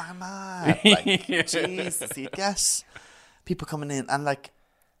 people are mad. Like, Jesus, you get people coming in and like,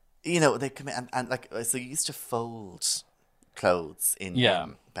 you know, they come in and like, so you used to fold clothes in Yeah.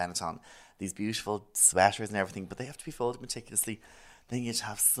 Benetton. These beautiful sweaters and everything, but they have to be folded meticulously. Then you just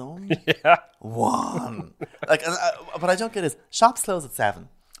have some one. Like, but I don't get is shops close at 7.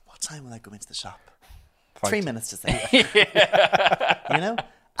 What time will I go into the shop? 3 minutes to say. You know?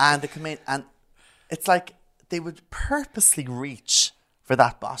 And they come in, and it's like they would purposely reach for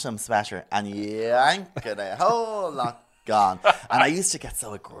that bottom sweater and yank it a whole lot gone. And I used to get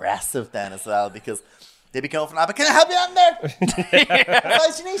so aggressive then as well because they'd be going for that, but can I help you on there? What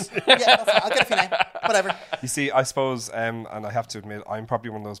size do you need? Yeah, that's fine. I'll get it for you now. Whatever. You see, I suppose, and I have to admit, I'm probably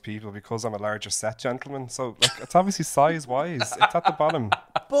one of those people because I'm a larger set gentleman. So like, it's obviously size-wise. It's at the bottom.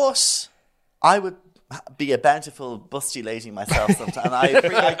 But I would be a bountiful, busty lady myself sometimes. And I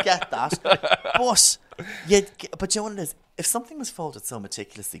agree, I get that. But you know what it is? If something was folded so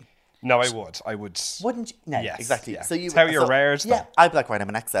meticulously, No, I would. wouldn't you? No, Yes, exactly. yeah. So It's how you're reared, Yeah, though. I'd be like, right, I'm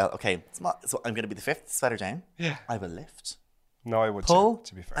an XL. Okay, so I'm going to be the 5th sweater down. Yeah. I will lift, No, I would pull, too,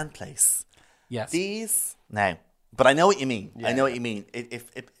 to be fair. and place. Yes. These now, but I know what you mean. Yeah. I know what you mean. If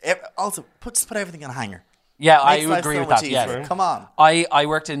also just put everything on a hanger. Yeah, I Makes would life agree so with much that. easier. Yes. Come on. I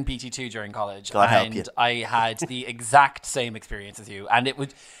worked in BT2 during college, God help and you. I had the exact same experience as you. And it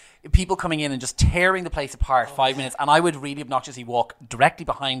would people coming in and just tearing the place apart 5 minutes, and I would really obnoxiously walk directly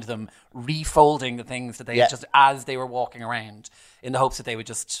behind them, refolding the things that they had just as they were walking around, in the hopes that they would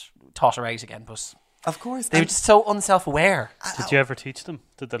just totter out again. But Of course. they were just so unself-aware. Did you ever teach them?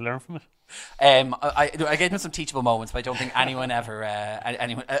 Did they learn from it? I gave them some teachable moments, but I don't think anyone ever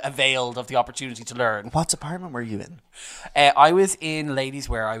anyone availed of the opportunity to learn. What department were you in? I was in ladies'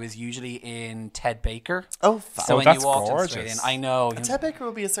 wear. I was usually in Ted Baker. Oh, So when that's you walked in straight in, gorgeous. I know. Ted Baker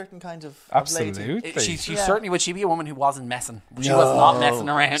would be a certain kind of lady. Absolutely. She certainly would. She be a woman who wasn't messing. She was not messing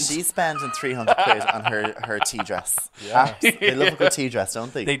around. She's spending 300 quid on her tea dress. Yeah. They love a good tea dress,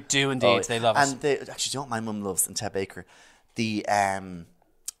 don't they? They do indeed. They love it. And actually, you know what my mum loves in Ted Baker? The,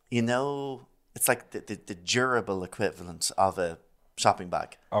 you know, it's like the durable equivalent of a shopping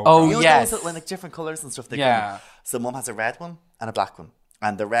bag. Oh, You know yes. those when like different colours and stuff they Yeah. come. So mum has a red one and a black one.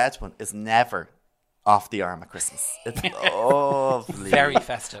 And the red one is never off the arm at Christmas. It's lovely. Very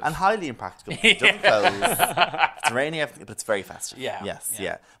festive. And highly impractical. It doesn't close. It's rainy, everything, but it's very festive. Yeah, Yes, yeah.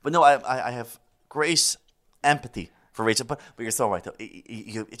 yeah. But no, I have great empathy for Rachel. But you're so right, though.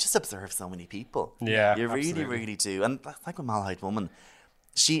 You just observe so many people. Yeah, You really, absolutely. really do. And that's like with Malahide Woman.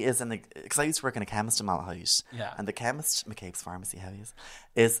 She is because I used to work in a chemist in Malahide. Yeah. And the chemist, McCabe's Pharmacy, how he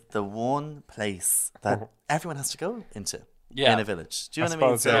is the one place that everyone has to go into Yeah. in a village. Do you know I what I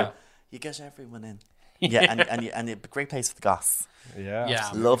mean? suppose, yeah. You get everyone in. Yeah, and a great place for the goss. Yeah. Yeah.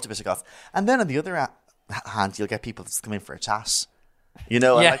 absolutely. Loved a bit of goss. And then on the other hand, you'll get people just come in for a chat. You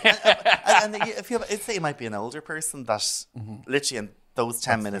know, and, Yeah. and if I'd say you might be an older person that literally in those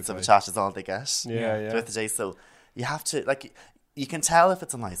 10 minutes of a right. chat is all they get Yeah. throughout the day. So you have to, like, you can tell if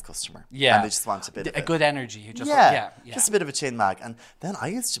it's a nice customer. Yeah. And they just want a bit of a good energy. Who just, yeah, yeah. just a bit of a chin mag. And then I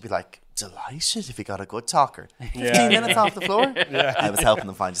used to be like, delighted if you got a good talker. 15 Yeah. minutes off the floor. I was helping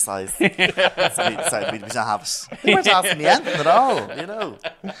them find a size. So we don't have it. They weren't asking me anything at all, you know.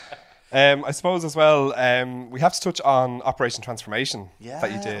 I suppose as well, we have to touch on Operation Transformation that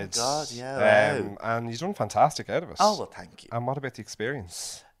you Yeah, did. oh God, yeah, wow. And you've done fantastic out of it. Oh, well, thank you. And what about the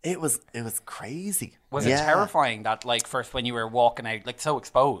experience? It was crazy. Was it terrifying that, like, first when you were walking out, like, so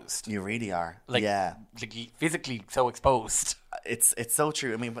exposed? You really are. Like, yeah. like physically so exposed. It's so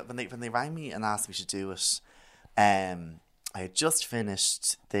true. I mean, when they rang me and asked me to do it, I had just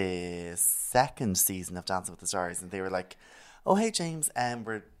finished the second season of Dancing with the Stars, and they were like, "Oh, hey James,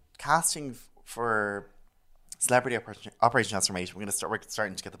 we're casting for Celebrity Operation Transformation. We're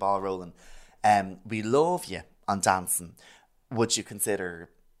starting to get the ball rolling. We love you on dancing. Would you consider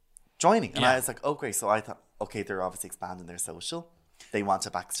joining?" And I was like, "Oh, great." So I thought, okay, they're obviously expanding their social. They want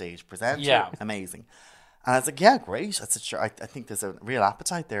a backstage presenter. Yeah. Amazing. And I was like, yeah, great. I said, sure, I think there's a real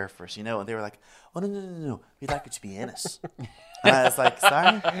appetite there for it, you know. And they were like, oh, no. We'd like you to be in it. And I was like,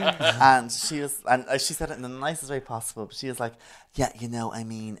 sorry? And she said it in the nicest way possible. But she was like, yeah, you know, I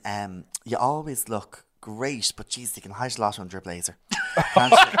mean, you always look great, but geez, you can hide a lot under a blazer.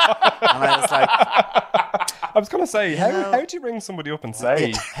 Can't you? And I was like, I was going to say, how know- do you ring somebody up and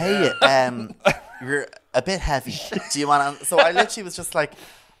say, hey, you're a bit heavy. Do you want to? So I literally was just like,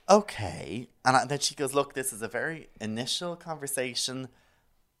 okay. And then she goes, look, this is a very initial conversation.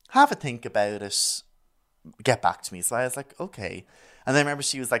 Have a think about it. Get back to me. So I was like, okay. And then I remember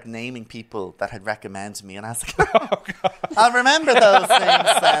she was like naming people that had recommended me. And I was like, oh, I'll remember those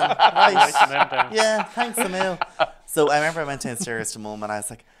things then. Right. Yeah, thanks, Emil. So I remember I went downstairs to Mum and I was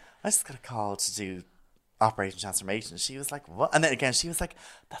like, I just got a call to do Operation Transformation. She was like, what? And then again, she was like,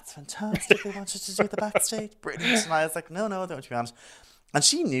 that's fantastic. They wanted to do the backstage. Brilliant. And I was like, no, they want to be honest. And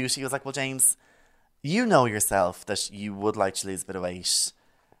she knew. She was like, well, James, you know yourself that you would like to lose a bit of weight.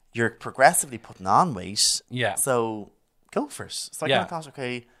 You're progressively putting on weight. Yeah. So go for it. So I Yeah. kind of thought,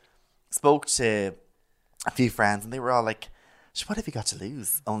 okay, spoke to a few friends and they were all like, so what have you got to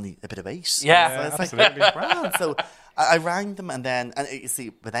lose? Only a bit of weight. Yeah. So I was absolutely. like, grand. So I rang them and you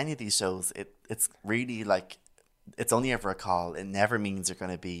see, with any of these shows, it's really like, it's only ever a call. It never means you're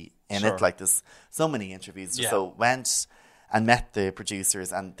going to be in Sure. it. Like there's so many interviews. Yeah. So went and met the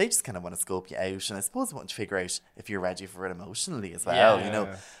producers and they just kind of want to scope you out. And I suppose want to figure out if you're ready for it emotionally as well, Yeah. you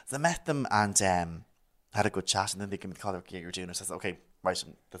know. So I met them and had a good chat and then they gave me the call, okay, you're doing it. I said, okay, right,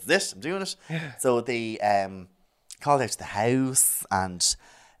 that's this, I'm doing it. So they called out to the house and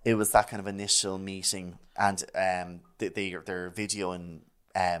it was that kind of initial meeting and they're videoing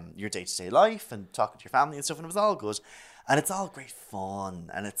your day-to-day life and talking to your family and stuff, and it was all good and it's all great fun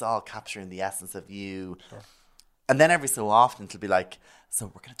and it's all capturing the essence of you. Sure. And then every so often it'll be like, so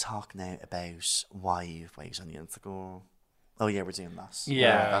we're going to talk now about why you've weight on you. And it's like, oh yeah, we're doing that.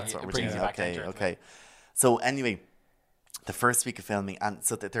 Yeah, that's what it we're brings doing. you back Okay, into it. okay. So anyway, the first week of filming, and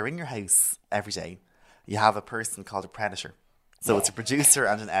so they're in your house every day. You have a person called a predator. So it's a producer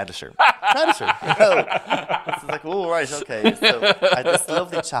and an editor. Predator. So it's like, oh, right, okay. So I had this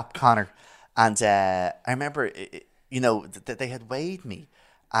lovely chap, Connor. And I remember, they had weighed me.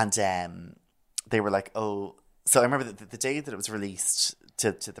 And they were like, oh. So I remember the day that it was released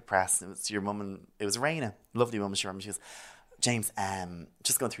to the press, it was your mum and it was Raina, lovely woman. She goes, James,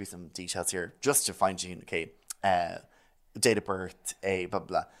 just going through some details here, just to find you, okay, date of birth, blah,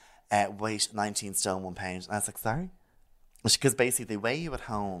 blah, weight 19 stone, 1 pound. And I was like, sorry? Because basically they weigh you at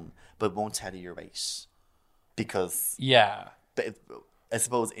home, but won't tell you your weight. Because, Yeah. I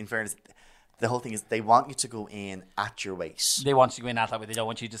suppose, in fairness, the whole thing is they want you to go in at your weight. They want you to go in at that way. They don't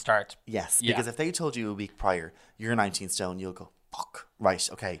want you to start. Yes, Yeah. because if they told you a week prior, you're 19 stone, you'll go, fuck, right,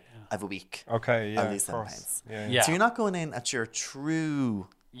 okay, I have a week. Okay, yeah, I'll lose of 7 course. pounds. Yeah. So you're not going in at your true,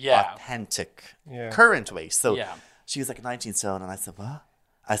 Yeah. authentic, Yeah. current weight. So Yeah. she was like 19 stone, and I said, what?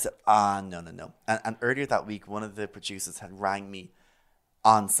 I said, no. And earlier that week, one of the producers had rang me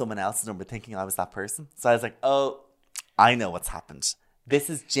on someone else's number thinking I was that person. So I was like, oh, I know what's happened. This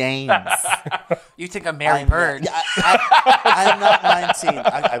is James. You think I'm Mary I'm Bird? Not, I'm not 19.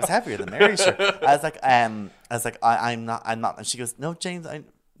 I was heavier than Mary, sure. I was like, I'm not. And she goes, no, James, I'm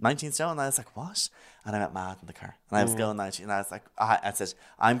 19 stone. And I was like, what? And I met Matt in the car. And I was going 19. And I was like, I said,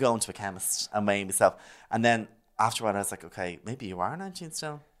 I'm going to a chemist. I'm weighing myself. And then after a while, I was like, okay, maybe you are 19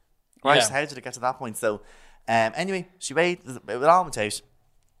 stone. Right, Yeah. how did it get to that point? So anyway, she weighed, it all went out.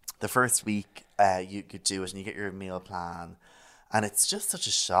 The first week, you do it and you get your meal plan. And it's just such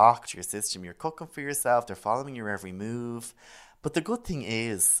a shock to your system. You're cooking for yourself. They're following your every move. But the good thing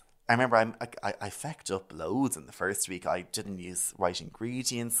is, I remember I fecked up loads in the first week. I didn't use right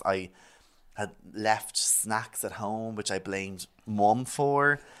ingredients. I had left snacks at home, which I blamed mum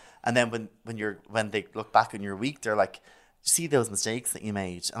for. And then when they look back on your week, they're like, see those mistakes that you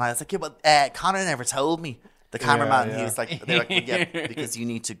made? And I was like, yeah, but Connor never told me. The cameraman, Yeah. he was like, they're like, well, yeah, because you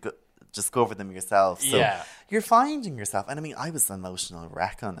need to discover them yourself. So Yeah. you're finding yourself. And I mean, I was an emotional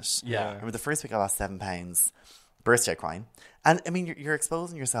wreck on it. Yeah. I remember the first week I lost 7 pounds, burst out crying. And I mean, you're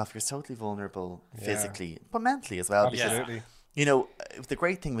exposing yourself. You're totally vulnerable physically, but mentally as well. Because, Absolutely. you know, the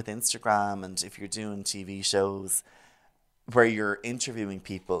great thing with Instagram and if you're doing TV shows where you're interviewing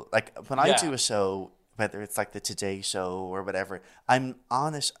people, like when I Yeah. do a show, whether it's like the Today Show or whatever, I'm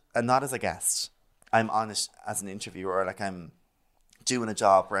on it, and not as a guest. I'm on it as an interviewer, or like I'm doing a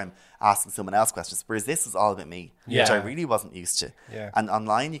job where I'm asking someone else questions. Whereas this is all about me, which Yeah. I really wasn't used to. Yeah. And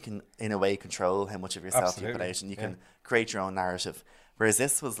online, you can, in a way, control how much of yourself you put Absolutely. out, and you can create your own narrative. Whereas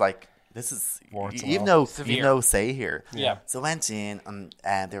this was like, this is, Warts and you've all. no Severe. say here. Yeah. So I went in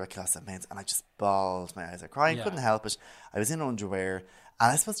and they were class at and I just bawled my eyes out crying. Yeah. Couldn't help it. I was in underwear.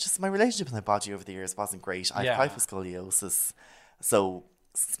 And I suppose just my relationship with my body over the years wasn't great. I Yeah. have hyposcoliosis. So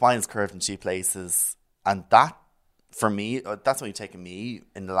spine's curved in 2 places. And that, for me, that's only taken me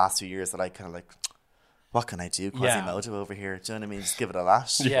in the last few years that I kind of like, what can I do? Quasimodo over here. Do you know what I mean? Just give it a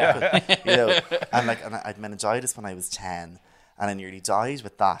lash. Yeah. You know, and I had meningitis when I was 10 and I nearly died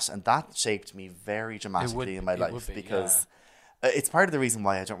with that. And that shaped me very dramatically in my it life would be, because it's part of the reason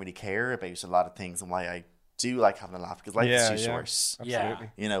why I don't really care about a lot of things and why I do like having a laugh, because life is too short. Yeah.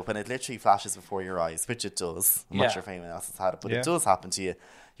 Absolutely. You know, when it literally flashes before your eyes, which it does. I'm not Yeah. sure if anyone else has had it, but Yeah. it does happen to you.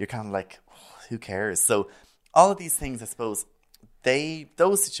 You're kind of like, oh, who cares? So all of these things, I suppose,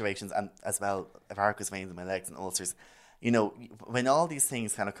 those situations, and as well, varicose veins in my legs and ulcers, you know, when all these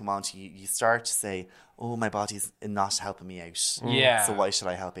things kind of come on to you, you start to say, oh, my body's not helping me out. Yeah. So why should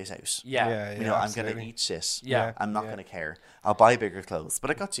I help it out? Yeah. You know, I'm absolutely. going to eat shit. Yeah. I'm not going to care. I'll buy bigger clothes.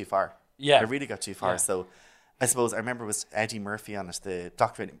 But I got too far. Yeah. I really got too far. Yeah. So I suppose I remember it was Eddie Murphy on it, the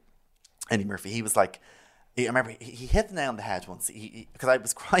Dr. Eddie Murphy. He was like, I remember he hit the nail on the head once because I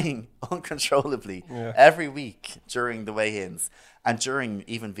was crying uncontrollably every week during the weigh-ins and during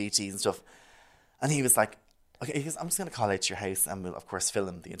even VTs and stuff. And he was like, okay, he goes, I'm just going to call out to your house and we'll, of course,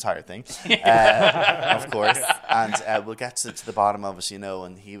 film the entire thing, of course. And we'll get to the bottom of it, you know.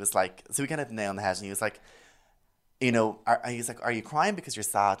 And he was like, so we kind of hit the nail on the head. And he was like, you know, he's like, are you crying because you're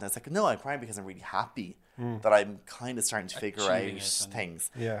sad? And I was like, no, I'm crying because I'm really happy that I'm kind of starting to figure Achieving out it and-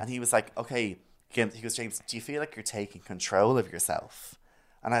 things. Yeah. And he was like, okay. He goes, James, do you feel like you're taking control of yourself?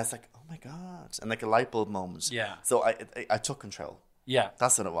 And I was like, oh my God. And like a light bulb moment. Yeah. So I took control. Yeah.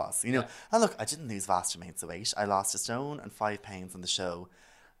 That's what it was. You know, and look, I didn't lose vast amounts of weight. I lost 1 stone and 5 pounds on the show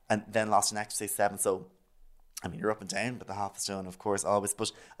and then lost an extra, say, 7. So, I mean, you're up and down, but the half a stone, of course, always.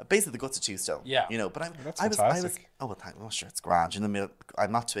 But basically, the guts are 2 stone. Yeah. You know, but That's I was, fantastic. oh, well, oh, sure, it's grand. You know,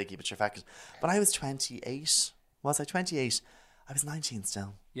 I'm not twiggy, but you're affected. But I was 28. Was I 28? I was 19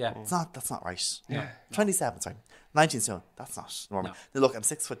 stone. Yeah. That's not right. Yeah. 27, sorry. 19 stone. That's not normal. Now, look, I'm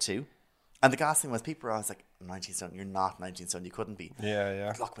 6'2". And the gas thing was, people were always like, 19 stone, you're not 19 stone, you couldn't be. Yeah.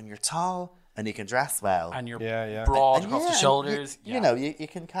 But look, when you're tall and you can dress well. And you're Yeah. broad and across the yeah, shoulders. You know, you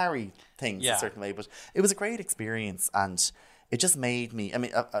can carry things Yeah. a certain way. But it was a great experience. And it just made me, I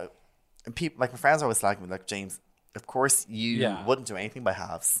mean, people, like my friends are always slagging me, like, James, of course you wouldn't do anything by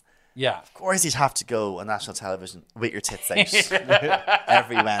halves. Yeah. Of course you'd have to go on national television with your tits out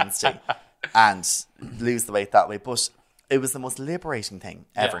every Wednesday and lose the weight that way. But it was the most liberating thing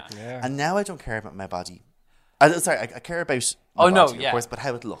ever. Yeah. And now I don't care about my body. I care about my body, of course, but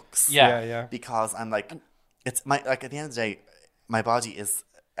how it looks. Yeah. Because I'm like, it's my, like, at the end of the day, my body is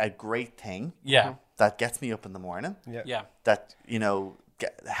a great thing. Yeah. That gets me up in the morning. Yeah. That, you know,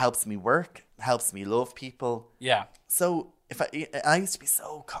 helps me work, helps me love people. Yeah. So if I used to be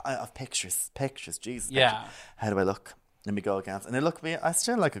so of pictures, Jesus. Yeah. Pictures. How do I look? Let me go against, and I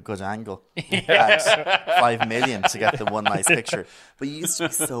still like a good angle. At 5 million to get the one nice picture. But you used to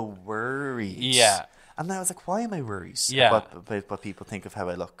be so worried. Yeah. And now I was like, why am I worried about what people think of how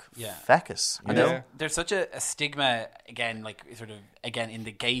I look? Yeah. Feck it, you know? There's such a stigma again, like sort of again in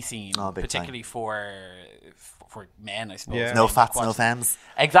the gay scene, big particularly for men, I suppose. Yeah. No fats, no femmes.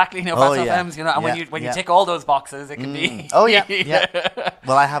 Exactly, no fats, no yeah. femmes. You know, and Yeah, when you yeah. tick all those boxes, it can be. Oh yeah, yeah.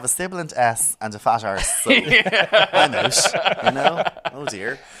 Well, I have a sibilant S and a fat arse, so I'm out. You know? Oh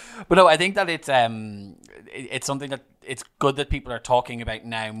dear. But no, I think that it's something that it's good that people are talking about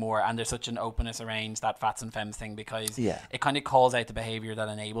now more, and there's such an openness around that fats and femmes thing because it kind of calls out the behavior that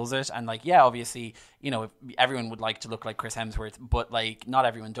enables it. And like, yeah, obviously, you know, everyone would like to look like Chris Hemsworth, but like, not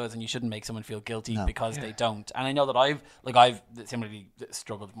everyone does, and you shouldn't make someone feel guilty because they don't. And I know that I've similarly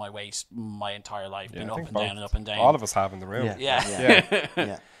struggled with my weight my entire life, been up and down and up and down. All of us have in the room.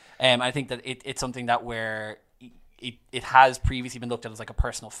 Yeah. I think that it's something that where it has previously been looked at as like a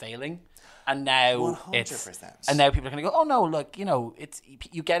personal failing, and now 100%. and now people are going to go, oh no, look, you know, it's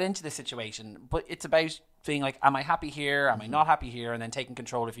you get into this situation, but it's about being like, am I happy here? Am I not happy here? And then taking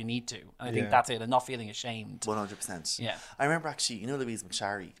control if you need to. And I think that's it, and not feeling ashamed. 100%. Yeah. I remember actually, you know, Louise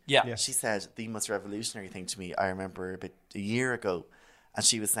McSharry. Yeah. She said the most revolutionary thing to me. I remember a year ago, and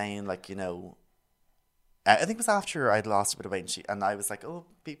she was saying, like, you know, I think it was after I'd lost a bit of weight, and I was like, oh,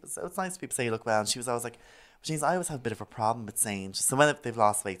 so it's nice people say you look well. And she was always like, geez, I always have a bit of a problem with saying, so when they've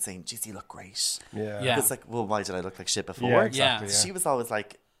lost weight, saying, geez, you look great. Yeah. It's like, well, why did I look like shit before? Yeah, exactly. Yeah. She was always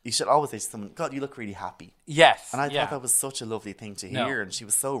like, you should always say to someone, God, you look really happy. Yes. And I thought that was such a lovely thing to hear. No. And she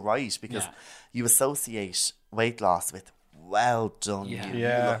was so right, because you associate weight loss with, well done, you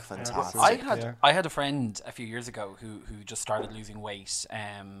look fantastic. I had a friend a few years ago who just started losing weight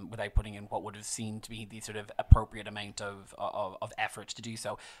without putting in what would have seemed to be the sort of appropriate amount of effort to do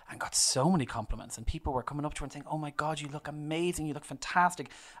so, and got so many compliments, and people were coming up to her and saying, oh my God, you look amazing, you look fantastic,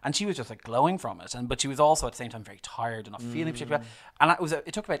 and she was just like glowing from it, but she was also at the same time very tired and not feeling particularly well. And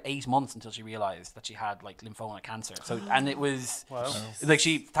it took about 8 months until she realised that she had like lymphoma cancer. So and it was like,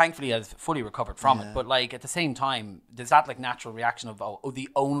 she thankfully has fully recovered from it, but like at the same time there's that like natural reaction of the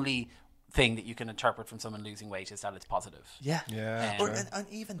only thing that you can interpret from someone losing weight is that it's positive. And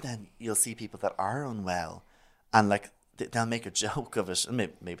even then you'll see people that are unwell, and like they'll make a joke of it, and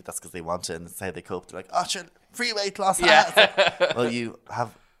maybe that's because they want it and that's how they cope. They're like, oh sure, free weight loss. Like, well, you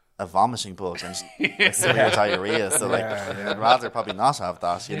have a vomiting bug and like, severe diarrhea. So like, I'd rather probably not have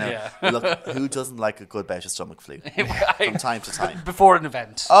that. You know, look, who doesn't like a good bout of stomach flu from time to time before an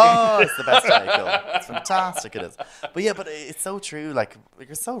event? Oh, it's the best way to go. It's fantastic. It is. But yeah, but it's so true. Like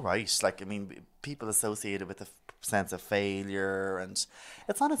you're so right. Like I mean, people associate it with a sense of failure, and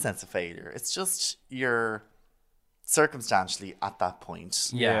it's not a sense of failure. It's just you're circumstantially at that point.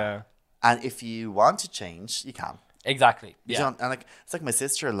 Yeah. And if you want to change, you can. Exactly. You don't, and like it's like my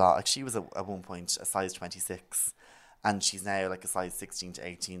sister-in-law. Like she was at one point a size 26, and she's now like a size 16 to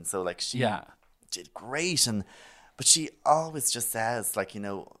 18. So like she did great, but she always just says like, you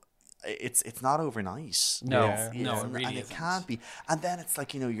know, it's not overnight. No, it really and it can't be. And then it's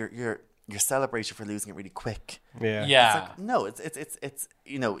like, you know, you're celebrating for losing it really quick. Yeah. It's like, no, it's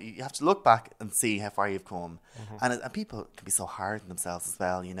you know, you have to look back and see how far you've come, and people can be so hard on themselves as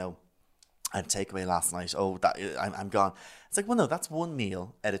well. You know. And takeaway last night. Oh, that I'm gone. It's like, well, no, that's one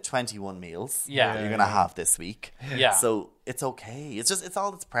meal out of 21 meals that you're gonna have this week. Yeah. So it's okay. It's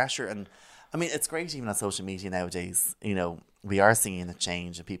all this pressure, and I mean, it's great even on social media nowadays. You know, we are seeing a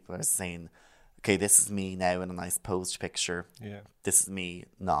change, and people are saying, "Okay, this is me now in a nice posed picture. Yeah, this is me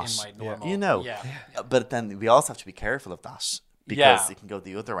not in my normal." You know, but then we also have to be careful of that because it can go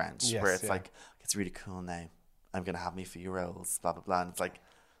the other end where it's like it's really cool now. I'm gonna have me for your rolls, blah blah blah, and it's like.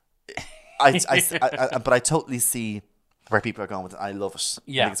 But I totally see where people are going with it. I love it.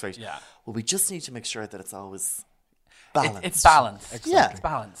 Yeah, I think it's great. Yeah. Well, we just need to make sure that it's always balanced. It's balanced. Exactly. Yeah, it's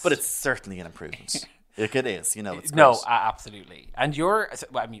balanced. But it's certainly an improvement. Like it is, you know. It's no, great. absolutely. And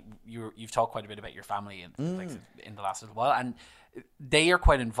I mean, you've talked quite a bit about your family in the last little while, and they are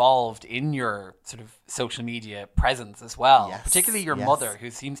quite involved in your sort of social media presence as well. Yes, particularly your mother, who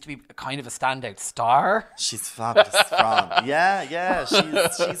seems to be kind of a standout star. She's fabulous. Yeah,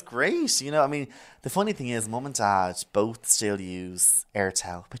 she's great. You know, I mean, the funny thing is, Mum and Dad both still use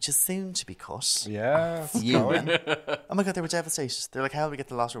Airtel, which is soon to be cut. Yeah. Oh my God, they were devastated. They're like, how do we get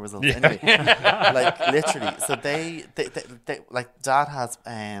the lottery results? Anyway, like literally. So they like Dad has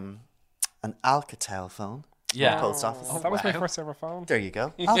an Alcatel phone. Yeah. Post office. That was my first ever phone. There you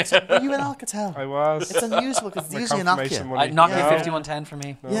go. Were you in Alcatel? I was. It's unusual because it's usually a Nokia. Nokia 5110 for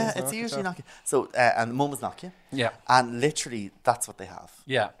me. Yeah, it's usually Nokia. So, and Mum was Nokia. Yeah. And literally, that's what they have.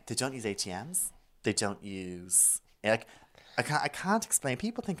 Yeah. They don't use ATMs. They don't use like I can't explain.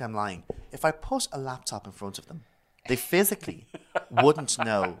 People think I'm lying. If I put a laptop in front of them, they physically wouldn't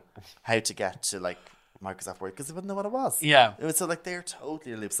know how to get to like Microsoft Word because they wouldn't know what it was. Yeah. It was so like they're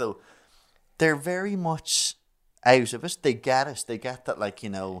totally aloof. So they're very much out of it. They get it. They get that, like, you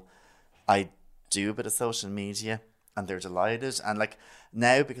know, I do a bit of social media and they're delighted. And like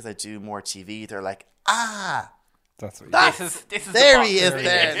now, because I do more TV, they're like, that's what this is there he is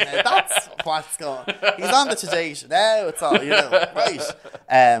there. Now, that's what's going on. He's on the Today Show. Now it's all, you know, right.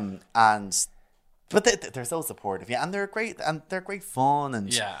 But they're so supportive. Yeah. And they're great fun.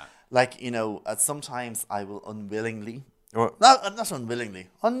 And like, you know, sometimes I will unwillingly, or not unwillingly,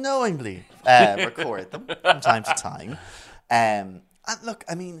 unknowingly record them from time to time. And look,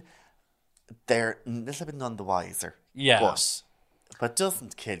 I mean, they're a little bit none the wiser. Yeah. But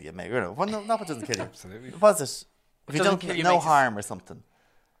doesn't kill you, mate. You know, well, no, not what doesn't kill you. Absolutely. Was it? If you don't, no harm or something.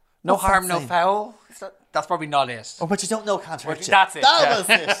 No harm, no foul. That's probably not it. Oh, but you don't know can't hurt you. That's it. That was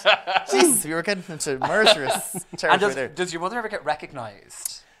it. Jesus, we were getting into murderous territory there. Does your mother ever get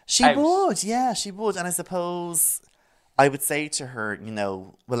recognised? She would, yeah, she would. And I suppose I would say to her, you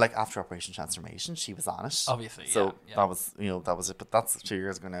know, well, like after Operation Transformation, she was on it. Obviously, so that was, you know, that was it. But that's 2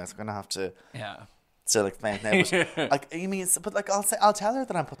 years ago now, so I'm going to have to still explain it now. But like, you mean, but like, I'll tell her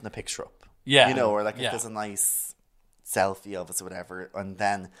that I'm putting a picture up. Yeah. You know, or like if there's a nice selfie of us or whatever. And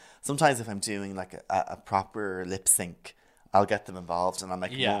then sometimes if I'm doing like a proper lip sync, I'll get them involved and I'm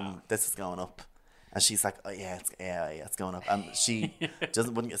like, Mum, this is going up. And she's like, oh yeah, it's going up. And she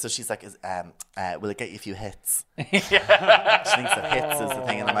wouldn't. So she's like, will it get you a few hits? She thinks that hits is the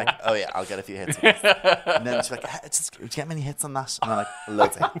thing, and I'm like, oh yeah, I'll get a few hits. And then she's like, just do you get many hits on that? And I'm like,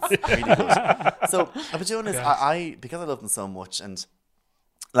 loads of hits, really good. So I've been doing this. I because I love them so much, and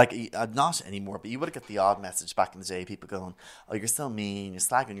like not anymore, but you would get the odd message back in the day, people going, oh, you're so mean, you're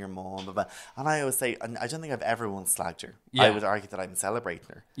slagging your mom, blah, blah. And I always say, and I don't think I've ever once slagged her. I would argue that I'm celebrating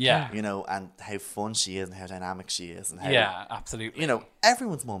her, you know, and how fun she is and how dynamic she is, and how absolutely, you know,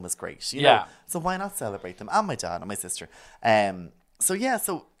 everyone's mum is great, you know, so why not celebrate them, and my dad and my sister.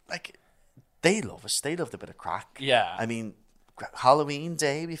 So like they love it, they love the bit of crack. I mean, Halloween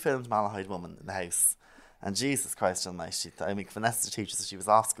Day we filmed Malahide Woman in the house. And Jesus Christ almighty, I mean, Vanessa's a teacher, so she was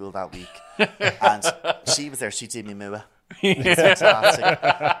off school that week. And she was there, she did me mua. It was fantastic.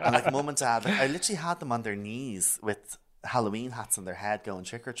 And like Mum and Dad, like, I literally had them on their knees with Halloween hats on their head going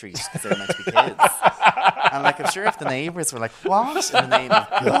trick or treat because they're meant to be kids. And like, I'm sure if the neighbours were like, what in the name of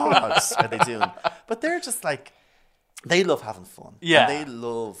God are they doing? But they're just like, they love having fun. Yeah. And they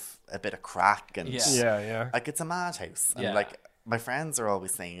love a bit of crack. And Yeah. like, it's a madhouse. And Yeah. like, my friends are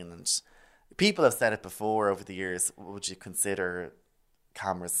always saying, and people have said it before over the years, would you consider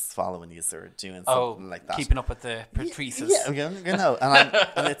cameras following you or doing something like that? Keeping up with the Patrices. Yeah, you know.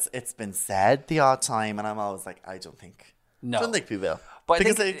 And it's been said the odd time, and I'm always like, I don't think people will. But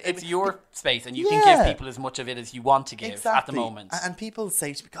Because I think it's your space, and you Yeah. can give people as much of it as you want to give at the moment. And people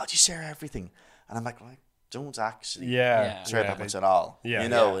say to me, God, you share everything. And I'm like, well, I don't actually Yeah. share that much at all. Yeah. You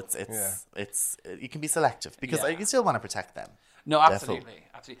know, Yeah. it's you can be selective because Yeah. you still want to protect them. No, absolutely.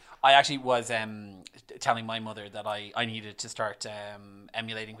 I actually was telling my mother that I needed to start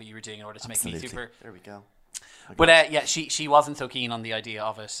emulating what you were doing in order to make me super. There we go. But yeah, she wasn't so keen on the idea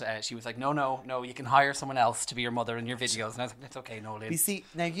of it. She was like, no, you can hire someone else to be your mother in your videos. And I was like, it's okay, no, Lynn. You see,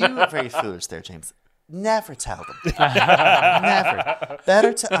 now you were very foolish there, James. Never tell them. Never.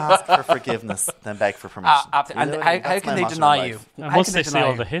 Better to ask for forgiveness than beg for permission. Absolutely. You know And what I mean? how That's can my they motto in deny life. you? And How once can they see all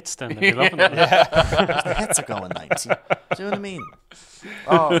deny the you? hits, then they'll be loving it. The hits are going 90. Do you know what I mean?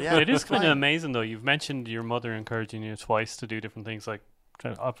 Oh, yeah. It is that's kind of fine. amazing, though. You've mentioned your mother encouraging you twice to do different things like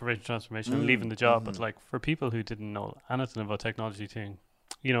operation transformation and leaving the job. But like for people who didn't know anything about technology thing,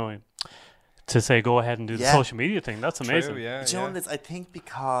 you know, to say go ahead and do the Yeah. social media thing, that's amazing. True, yeah. Do you know what it is? I think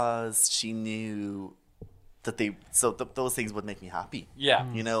because she knew that those things would make me happy.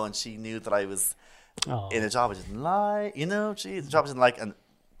 Yeah. You know, and she knew that I was Oh. in a job I didn't like. You know, the job I didn't like, and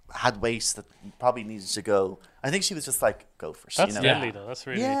had weight that probably needed to go. I think she was just like, go for it. That's you know? deadly, though. That's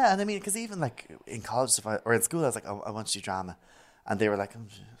really. Yeah, and I mean, because even like in college or in school, I was like, I want to do drama, and they were like, I'm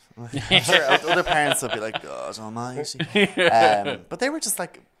sure other parents would be like, God almighty. But they were just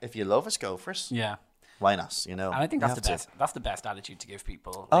like, if you love it, go for it. Yeah. Why not? You know, And I think You that's the have to. best. That's the best attitude to give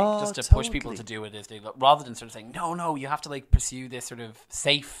people, Oh, just to push people totally. to do it. Is they rather than sort of saying no, you have to like pursue this sort of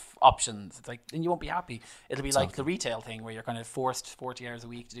safe options. It's like then you won't be happy. It'll be like the retail thing where you're kind of forced 40 hours a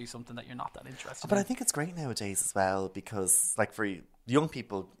week to do something that you're not that interested But in. I think it's great nowadays as well because, like, for young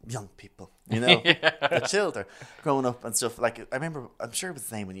people, you know, the children growing up and stuff. Like, I remember, I'm sure it was the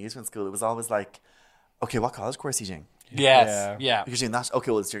same when you were in school. It was always like, okay, what college course are you doing? Yes, yeah. You're doing that.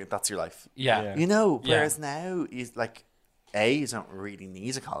 Okay, well, that's your life. Yeah. You know, Yeah. whereas now, like, A, you don't really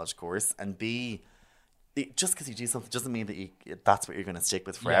need a college course, and B, just because you do something doesn't mean that that's what you're going to stick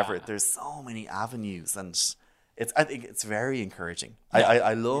with forever. Yeah. There's so many avenues, and I think it's very encouraging.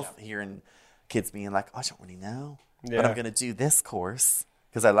 I love hearing kids being like, I don't really know, but Yeah. I'm going to do this course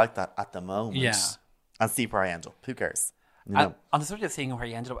because I like that at the moment, Yeah. and see where I end up. Who cares? You know? And on the sort of thing where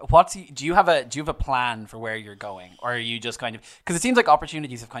you ended up, do you have a plan for where you're going, or are you just kind of, because it seems like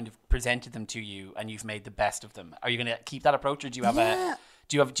opportunities have kind of presented them to you and you've made the best of them? Are you going to keep that approach, or do you have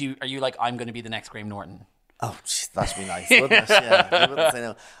are you like, I'm going to be the next Graham Norton? Oh, geez, that'd be nice, wouldn't it? Yeah, I wouldn't say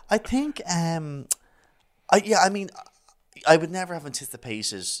no. I think, I mean, I would never have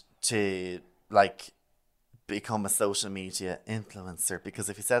anticipated to like become a social media influencer, because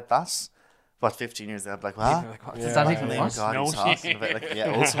if you said that, 15 years ago, I'd be like, well, Like, what, does that even name what? of God, he's No. talking about, like,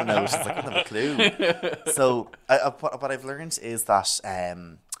 yeah, also knows. Like, I don't have a clue. So, what I've learned is that,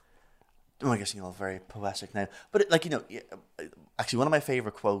 oh my gosh, you're all very poetic now. But, like, you know, actually, one of my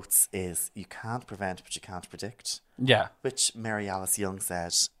favourite quotes is, you can't prevent, but you can't predict, Yeah. which Mary Alice Young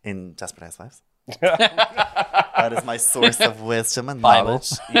said in Desperate Housewives. That is my source of wisdom and Bible.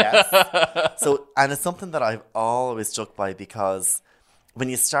 knowledge. Yes. So, and it's something that I've always stuck by, because when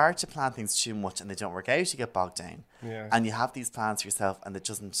you start to plan things too much and they don't work out, you get bogged down. Yeah. And you have these plans for yourself and it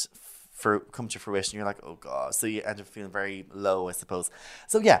doesn't come to fruition. You're like, oh God. So you end up feeling very low, I suppose.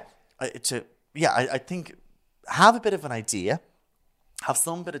 So yeah, I think have a bit of an idea, have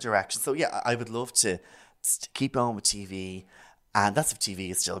some bit of direction. So yeah, I would love to keep on with TV. And that's if TV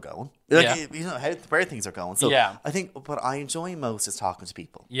is still going. Like, Yeah. you know, where things are going. So Yeah. I think what I enjoy most is talking to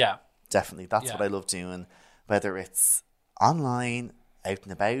people. Yeah. Definitely. That's Yeah. what I love doing. Whether it's online, out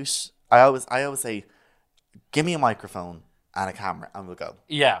and about. I always say, give me a microphone and a camera and we'll go.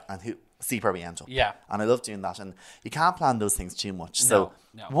 Yeah. And see where we end up. Yeah. And I love doing that. And you can't plan those things too much. So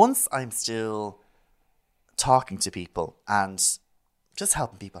no. once I'm still talking to people and just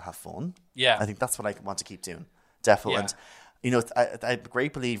helping people have fun, Yeah. I think that's what I want to keep doing. Definitely. Yeah. And you know, I'm a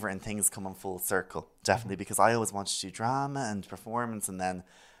great believer in things coming full circle, definitely, because I always wanted to do drama and performance, and then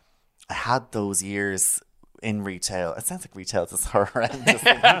I had those years in retail. It sounds like retail is horrendous,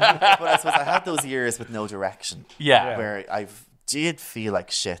 but I suppose I had those years with no direction. Yeah. Where I did feel like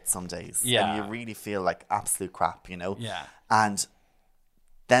shit some days. Yeah. And you really feel like absolute crap, you know? Yeah. And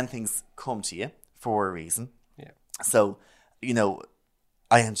then things come to you for a reason. Yeah. So, you know,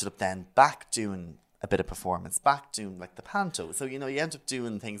 I ended up then back doing a bit of performance, back doing like the panto. So, you know, you end up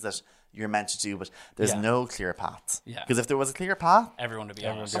doing things that you're meant to do, but there's no clear path. Yeah. Because if there was a clear path, Everyone would be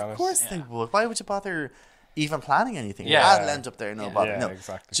honest. of course they would. Why would you bother even planning anything? Yeah. I'll end up there, no bother. No,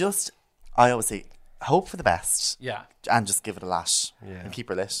 exactly. just, I always say, hope for the best. Yeah. And just give it a lash and keep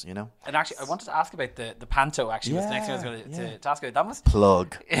her lit, you know? And actually, I wanted to ask about the panto, actually, was the next thing I was going to ask about. That was...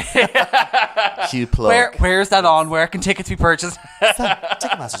 Plug. Cue plug. Where's that on? Where can tickets be purchased?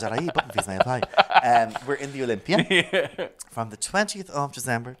 Ticketmaster.ie, button fees may apply. We're in the Olympia from the 20th of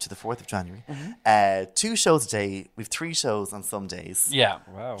December to the 4th of January. 2 shows a day. We've 3 shows on some days. Yeah.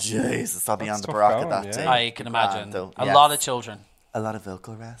 Wow. Jesus, I'll be on the tough Baraka going, that yeah. day. I can imagine. Though. A Yes. lot of children. A lot of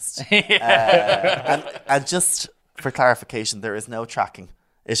vocal rest. And just for clarification, there is no tracking.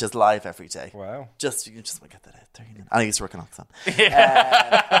 It's just live every day. Wow. Just you just want to get that out there. You know? And I used to work on some. So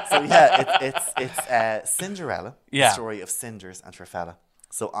yeah, it's Cinderella, Yeah. the story of Cinders and Trafella.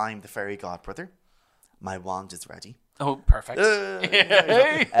 So I'm the fairy godbrother. My wand is ready. Oh, perfect. So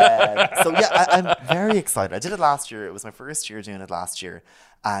yeah, I'm very excited. I did it last year. It was my first year doing it last year,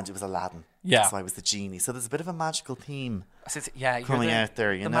 and it was Aladdin. Yeah. So I was the genie. So there's a bit of a magical theme. Yeah, you're coming out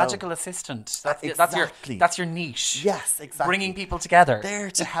there, you the know. magical assistant. That's Exactly. that's your niche. Yes, exactly. Bringing people together.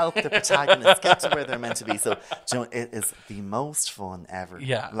 There to help the protagonists get to where they're meant to be. So, you know, it is the most fun ever.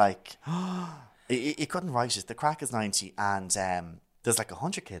 Yeah. Like, you couldn't write it. The crack is 90, and there's like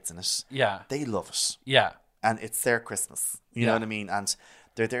 100 kids in it. Yeah. They love it. Yeah. And it's their Christmas. You know what I mean? And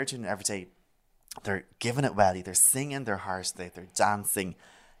they're there doing it every day. They're giving it welly. They're singing their hearts out. They're dancing.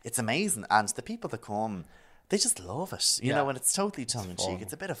 It's amazing. And the people that come, they just love it. You know, and it's totally tongue-in-cheek.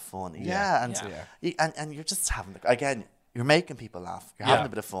 It's a bit of fun. And you're just having, again, you're making people laugh. You're having a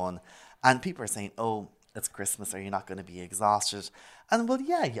bit of fun. And people are saying, oh, it's Christmas. Are you not going to be exhausted? And, well,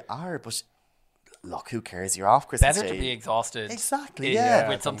 yeah, you are. But look, who cares? You're off Christmas Better Day. to be exhausted. Exactly, yeah.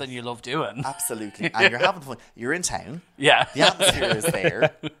 With something you love doing. Absolutely. And you're having fun. You're in town. Yeah. The atmosphere is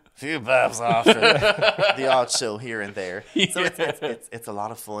there. A few babs after the odd show here and there. So it's a lot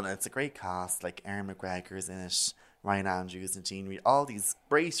of fun. And it's a great cast. Like Erin McGregor's in it, Ryan Andrews and Jean Reid. All these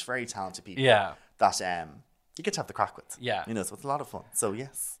great, very talented people. Yeah. That you get to have the crack with. Yeah. You know, so it's a lot of fun. So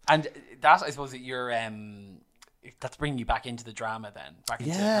yes. And that, I suppose, that you're that's bringing you back into the drama then, back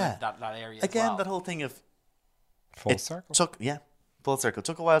into kind of that area. Again, as well. that whole thing of Full circle. full circle.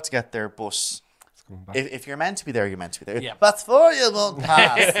 Took a while to get there, but if you're meant to be there, you're meant to be there. Yeah. That's for you, won't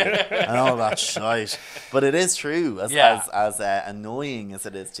pass. And all that shite. But it is true, as annoying as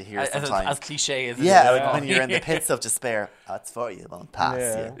it is to hear sometimes. As cliche as it is. Like when you're in the pits of despair, that's for you, won't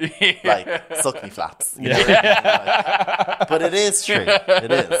pass you. Like, suck me flaps. You know what I mean? Like, but it is true.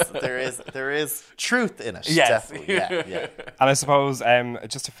 It is. There is truth in it. Yes. Definitely. Yeah. And I suppose,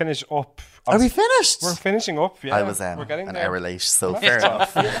 just to finish up. Are we finished? We're finishing up, yeah. I was we're getting an there. hour late, so fair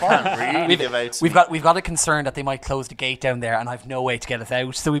enough. Can't really give out. We've got a concern that they might close the gate down there, and I've no way to get us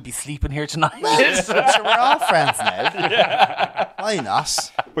out, so we'd be sleeping here tonight. So we're all friends now. Why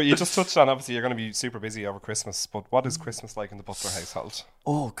not? But you just touched on, obviously, you're going to be super busy over Christmas. But what is Christmas like in the Butler household?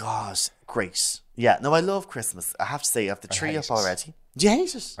 Oh, God. Great. Yeah, no, I love Christmas. I have to say, I have the tree up already. Do you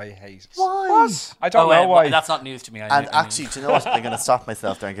hate it? I hate it. Why? I don't know why. That's not news to me. Actually, do you know what? I'm going to stop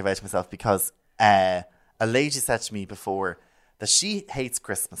myself there and give out to myself because a lady said to me before that she hates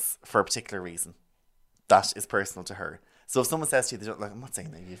Christmas for a particular reason. That is personal to her. So if someone says to you, they don't, like, I'm not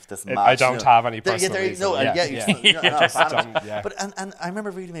saying that you've this. I don't have any personal reason. You're not a fan of it. Yeah. But and I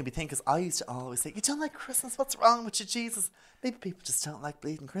remember really made me think because I used to always say, "You don't like Christmas? What's wrong with you, Jesus?" Maybe people just don't like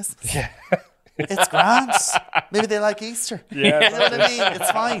bleeding Christmas. Yeah. It's grand. Maybe they like Easter. Yeah, you know what I mean?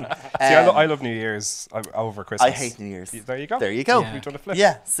 It's fine. See, I love New Year's over Christmas. I hate New Year's. There you go. There you go. Yeah. We've done a flip.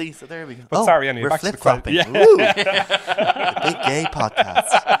 Yeah, see, so there we go. But sorry, anyway, we're back to the flip-flopping. quilt. Ooh. The big gay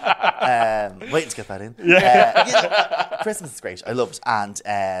podcast. Waiting to get that in. Yeah. Christmas is great. I love it. And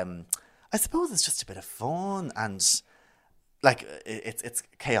I suppose it's just a bit of fun and like it's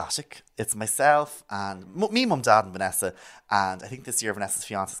chaotic. It's myself and me, mum, dad and Vanessa. And I think this year Vanessa's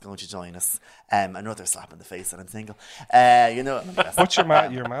fiance is going to join us. Another slap in the face that I'm single. You know. What's your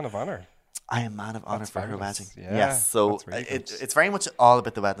man of honour? I am man of honour for her fabulous. wedding. Yeah, yes, so that's really good. it's very much all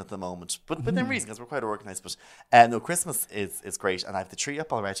about the wedding at the moment, but within reason because we're quite organised. But no, Christmas is great, and I have the tree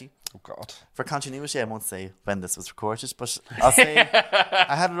up already. Oh God! For continuity, I won't say when this was recorded, but I'll say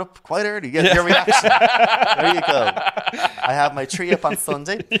I had it up quite early. Yeah, your reaction. There you go. I have my tree up on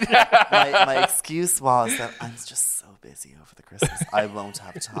Sunday. My excuse was that I'm just so busy over the Christmas. I won't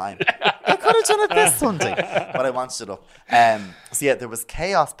have time. I could have done it this Sunday, but I wanted it up. So yeah, there was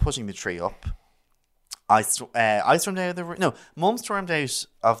chaos putting the tree up. I stormed out of the room. No, Mum stormed out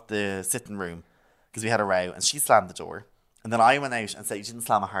of the sitting room because we had a row, and she slammed the door. And then I went out and said, you didn't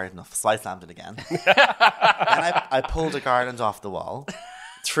slam it hard enough, so I slammed it again. Then I pulled a garland off the wall,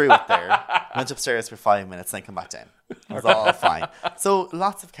 threw it there, went upstairs for 5 minutes, then come back down. It was all fine. So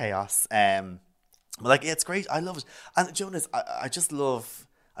lots of chaos. But like, it's great. I love it. And Jonas, I just love,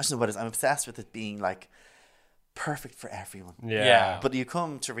 I don't know what it is, I'm obsessed with it being like perfect for everyone. Yeah. But you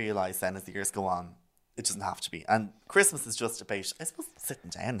come to realise then as the years go on, it doesn't have to be. And Christmas is just about, I suppose, sitting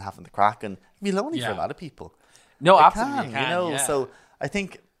down and having the crack, and it can be lonely for a lot of people. No, It absolutely. can, you know. So I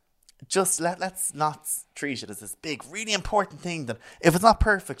think just let's not treat it as this big, really important thing that if it's not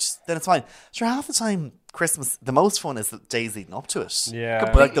perfect, then it's fine. Sure, half the time Christmas, the most fun is the days leading up to it. Yeah.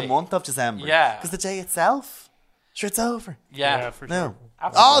 But like the month of December. Yeah. Because the day itself, sure, it's over. Yeah. for No. sure.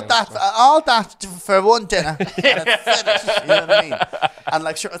 All that for one dinner and it's finished. You know what I mean? And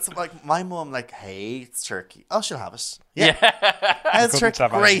like, sure, it's like my mum like hates turkey. Oh, she'll have it. Yeah. How's Couldn't turkey?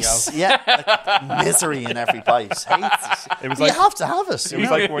 have anything Great. else. Yeah. Like, misery in every bite. Hates it. It was You like have to have it. it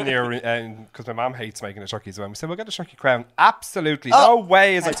was like one year because my mum hates making a turkey, so we said we'll get a turkey crown. Absolutely, no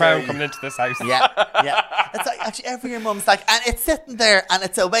way is a crown coming into this house. Yeah. It's like actually every year mum's like, and it's sitting there and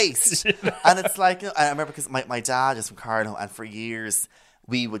it's a waste. And it's like, I remember because my dad is from Carlow, and for years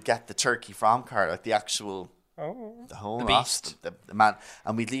we would get the turkey from Carlow, like the actual, the whole The lot, beast. the man,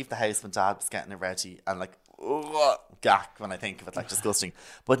 and we'd leave the house when Dad was getting it ready, and like, gack when I think of it, like disgusting.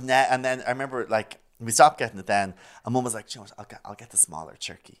 But now and then I remember like we stopped getting it then, and Mum was like, "Do you know what? I'll get the smaller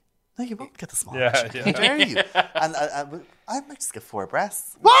turkey." No, you won't get the smaller turkey. How dare you? And I might just get 4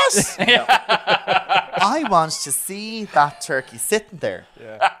 breasts. What? No. I want to see that turkey sitting there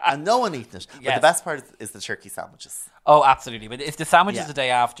and no one eating it. But Yes. the best part is the turkey sandwiches. Oh, absolutely. But if the sandwich is Yeah. the day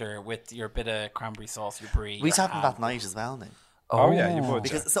after with your bit of cranberry sauce, your brie, We your have them ham. that night as well now. Oh yeah, you would.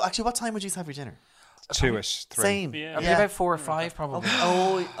 Because so actually, what time would you have your dinner? 2ish, 3. Same. Yeah. I'd be about 4 or 5 probably.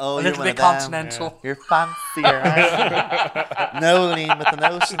 Oh, a you're little one bit of them. continental. You're fancier. Aren't you? No lean with the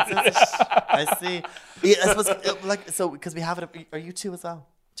notions, is it? I see. Yeah, I suppose, like, so because we have it. Are you 2 as well?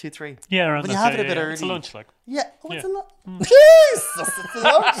 2, 3. Yeah, around When that you have day, it a bit It's a early. lunch, like. Yeah. Oh, it's Yeah. a lot. Jesus, it's a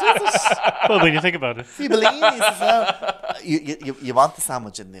lunch. Is it? Well, when you think about it. See, Bellinis as well. You want the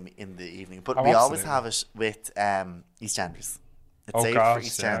sandwich in the evening, but Oh, we always absolutely. have it with EastEnders. It's Oh, saved gosh, for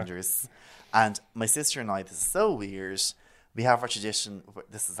EastEnders. And my sister and I, this is so weird. We have our tradition.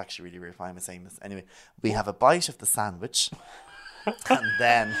 This is actually really weird. Why am I saying this? Anyway, we have a bite of the sandwich, and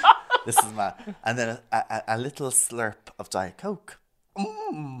then this is mad. And then a little slurp of Diet Coke.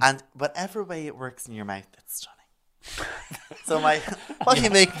 And whatever way it works in your mouth, it's stunning. So what are you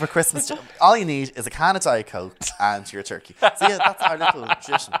making for Christmas? All you need is a can of Diet Coke and your turkey. So yeah, that's our little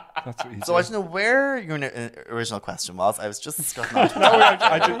tradition. That's what you So do. I don't know where your original question was. I was just discussing on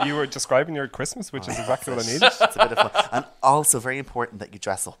No, you were describing your Christmas, which is exactly what I needed. It's a bit of fun. And also very important that you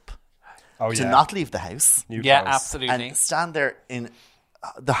dress up. Oh To yeah, not leave the house New Yeah, clothes. absolutely. and stand there in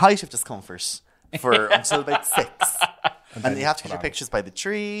the height of discomfort for until about 6. And you have to get your pictures by the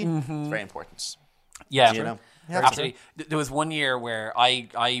tree. It's very important. Yeah, You know? absolutely. There was one year where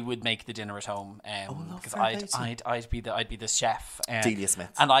I would make the dinner at home because fair play to I'd be the chef. Delia Smith.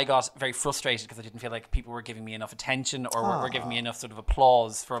 And I got very frustrated because I didn't feel like people were giving me enough attention or were giving me enough sort of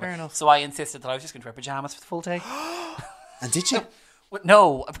applause for Fair it. enough. So I insisted that I was just going to wear pajamas for the full day. And did you? Well,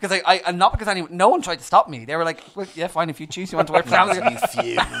 no, because I and not because no one tried to stop me. They were like, well, yeah, fine, if you choose you want to wear pajamas.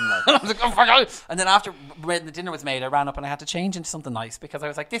 I was like, oh, fuck off. And then after when the dinner was made, I ran up and I had to change into something nice because I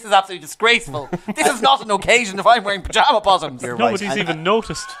was like, this is absolutely disgraceful. This is not an occasion if I'm wearing pajama bottoms. You're right. Nobody's And- even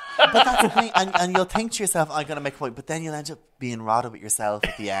noticed. But that's the thing, and you'll think to yourself, I'm going to make a point, but then you'll end up being rotted with yourself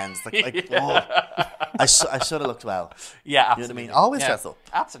at the end. It's like oh, I should have looked well. Yeah, You know what I absolutely. mean? Always Yeah, dress up.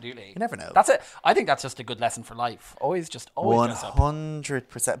 Absolutely. You never know. That's it. I think that's just a good lesson for life. Always dress up.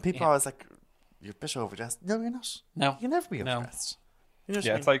 100%. People are always like, you're a bit overdressed. No, you're not. No. You can never be No. overdressed. You know what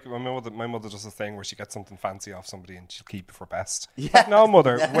Yeah, I it's mean? like my mother does a thing where she gets something fancy off somebody and she'll keep it for best. Yeah. No,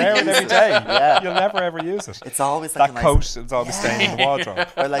 mother, wear it every day. Yeah. You'll never ever use it. It's always like That a nice coat is always staying in the wardrobe.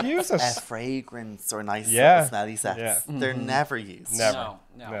 or like use a it. fragrance or nice Yeah. smelly sets. Yeah. They're never used. Never. No,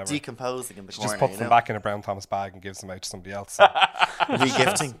 no. Never. Decomposing in the She corner. just puts you them know? back in a Brown Thomas bag and gives them out to somebody else.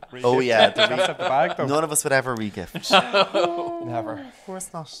 Regifting. Oh yeah. You have to have the bag though. None of us would ever regift. Never. Of course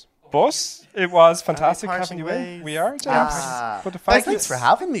not. But it was fantastic Are we having you parting in. ways? We are, James. Ah. But the Well, fact thanks is, for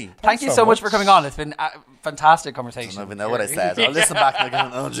having me. Thank you so so much much. for coming on. It's been a fantastic I conversation. don't even know what I said. I'll listen back and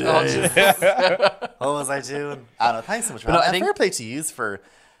I'm going, oh, jeez. What was I doing? I know, thanks so much for But no, having I me. think- Fair play to you for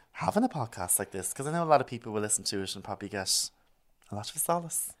having a podcast like this, because I know a lot of people will listen to it and probably get a lot of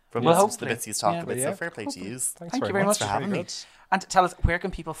solace from Well, listening to the hopefully. bits you talk Yeah. about. Yeah. So fair play to you. thanks Thank you very much for having me. Good. And tell us, where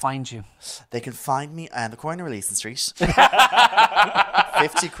can people find you? They can find me on the corner of Leeson Street.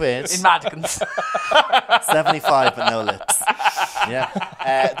 50 quid. in Madigan's. 75 but no lips.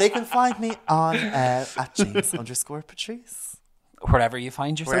 Yeah. They can find me on at James_Patrice. Wherever you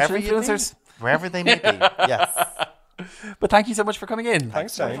find your Wherever social influencers. Wherever they may be. Yes. But thank you so much for coming in.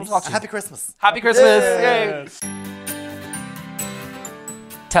 Thanks, James. Happy Christmas. Happy Christmas. Yay.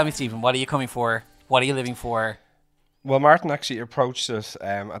 Tell me, Stephen, what are you coming for? What are you living for? Well, Martin actually approached it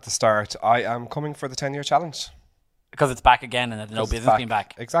at the start. I am coming for the 10-year challenge. Because it's back again and there's no business being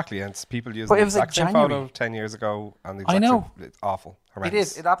back. Exactly, and it's people using But the it was like exact same January. photo 10 years ago. And the I exact know. Same, it's awful. It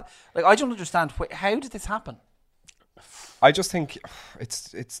Horrendous. is. Like, I don't understand. How did this happen? I just think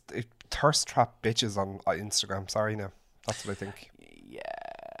it thirst trap bitches on Instagram. Sorry, no. That's what I think. Yeah,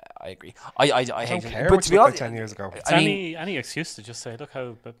 I agree. I hate don't it. care But what to you be look honest, like 10 years ago. I mean, any excuse to just say, look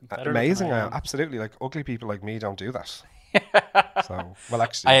how better Amazing. looking I am. Absolutely. Like, ugly people like me don't do that. So, well,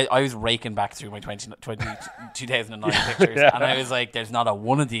 actually. I was raking back through my 2009 pictures, and I was like, "There's not a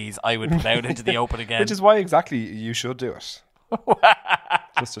one of these I would put out into the open again." Which is why exactly you should do it.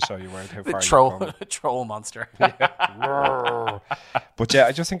 Just to show you how the far you've come. troll monster. But yeah,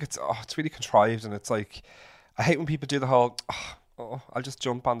 I just think it's really contrived, and it's like I hate when people do the whole I'll just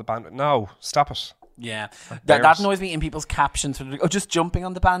jump on the band. No, stop it. Yeah, that annoys me in people's captions. Where they're like, just jumping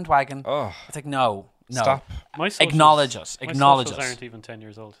on the bandwagon. Oh, It's like no. stop. My socials- Acknowledge it. My Acknowledge socials it. aren't even 10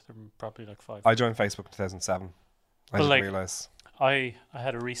 years old. They're probably like 5. I joined Facebook in 2007. I But, didn't like, realise. I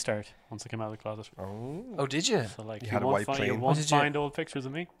had a restart once I came out of the closet. Oh, did you? So like You you had a won't, wipe find, you clean. won't did you? find old pictures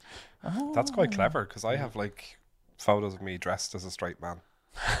of me. That's quite clever because I have like photos of me dressed as a straight man.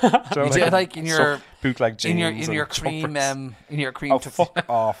 You did, like in your bootleg jeans in your and cream jumpers. in your cream. Oh, fuck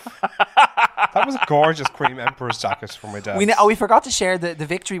off! That was a gorgeous cream emperor's jacket from my dad. We forgot to share the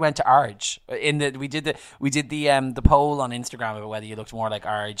victory went to Arj. We did the poll on Instagram about whether you looked more like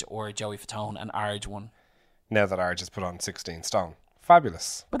Arj or Joey Fatone, and Arj won. Now that I just put on 16 stone,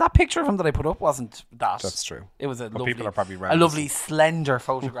 fabulous. But that picture of him that I put up wasn't that. That's true. It was But people are probably a lovely slender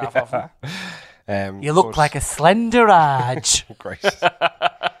photograph of him. You look but- like a slender Arj. Great.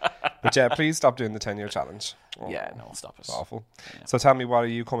 But yeah, please stop doing the 10-year challenge. Oh, Yeah, no, stop it. it's awful. So tell me, what are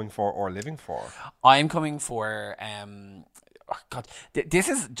you coming for or living for? I'm coming for God, this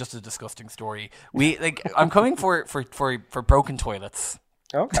is just a disgusting story. I'm coming for broken toilets.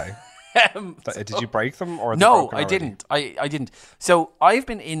 Okay. Did you break them or are they No, broken I already? didn't. I didn't. So I've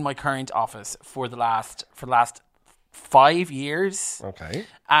been in my current office for the last 5 years, Okay.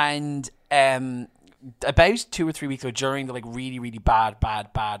 and about 2 or 3 weeks ago, during the really really bad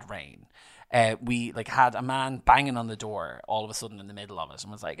rain, we had a man banging on the door all of a sudden in the middle of it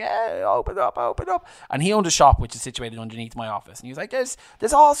and was like, "Hey, open up," and he owned a shop which is situated underneath my office, and he was like, there's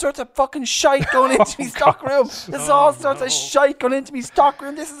all sorts of fucking shite going into me stock room. There's all sorts of shite going into me stock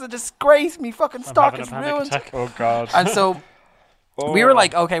room. This is a disgrace. Me fucking stock having a is panic ruined. attack. Oh God. And so we were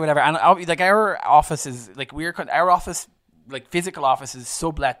like, okay, whatever. And our office is our office, physical office, is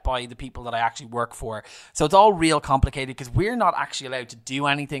sublet by the people that I actually work for. So it's all real complicated because we're not actually allowed to do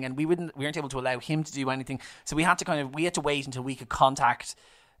anything, and we weren't able to allow him to do anything. So we had to wait until we could contact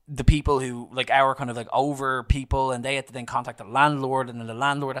the people who our over people, and they had to then contact the landlord, and then the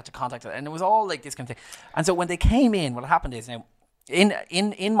landlord had to contact it, and it was all this kind of thing. And so when they came in, what happened is, now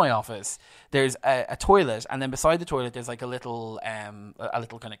in my office there's a toilet, and then beside the toilet there's a little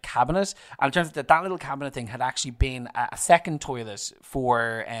kind of cabinet, and it turns out that little cabinet thing had actually been a second toilet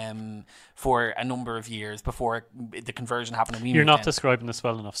for a number of years before the conversion happened, and we You're moved not in. describing this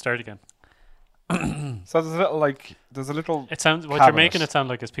well enough. Start again. So there's a little It sounds what cabinet. you're making it sound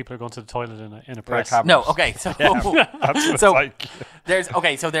like is people are going to the toilet in a press. cabinet. No, okay, so That's what So- it's like.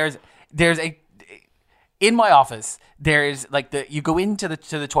 there's a in my office there's you go into the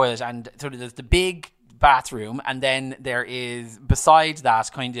toilet, and sort of there's the big bathroom, and then there is beside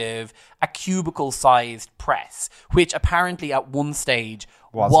that kind of a cubicle sized press, which apparently at one stage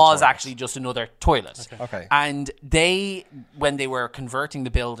Was a was toilet. actually just another toilet. Okay. And they, when they were converting the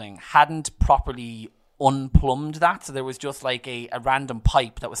building, hadn't properly unplumbed that, so there was just a random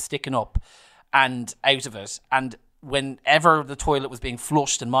pipe that was sticking up and out of it, and whenever the toilet was being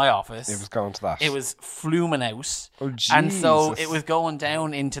flushed in my office, It was going to that. it was fluming out, Oh, and so Jesus. it was going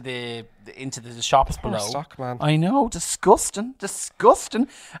down into the shops Poor below. stock, man. I know, disgusting.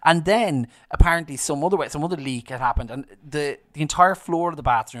 And then apparently some other leak had happened, and the entire floor of the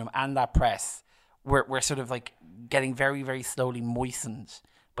bathroom and that press were sort of getting very very slowly moistened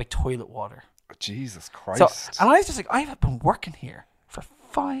by toilet water. Jesus So, Christ. and I was just like, I've been working here for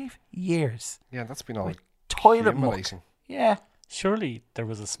 5 years. Yeah, that's been all Toilet muck. accumulating. Yeah. Surely there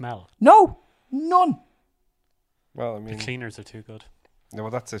was a smell. No, none. Well, I The mean, cleaners are too good. no,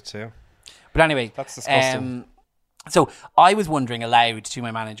 well, that's it too. But anyway, That's disgusting. So I was wondering aloud to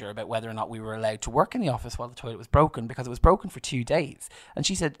my manager about whether or not we were allowed to work in the office while the toilet was broken, because it was broken for 2 days. And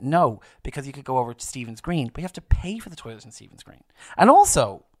she said, no, because you could go over to Stephen's Green, but you have to pay for the toilet in Stephen's Green. And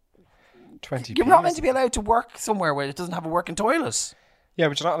also, 20 you're not meant to be allowed to work somewhere where it doesn't have a working toilet. Yeah,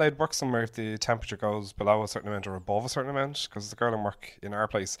 but you're not allowed to work somewhere if the temperature goes below a certain amount or above a certain amount, because the girl in work in our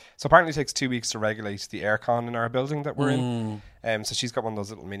place. So apparently it takes 2 weeks to regulate the aircon in our building that we're in. So she's got one of those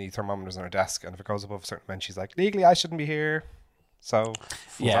little mini thermometers on her desk, and if it goes above a certain amount, she's like, legally I shouldn't be here. So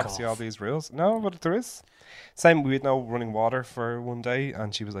obviously all these rules. No, but there is. Same, we had no running water for one day,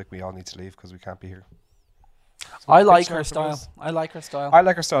 and she was like, we all need to leave because we can't be here. So I like her style. I like her style. I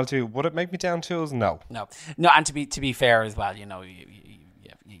like her style too. Would it make me down tools? No. And to be fair as well,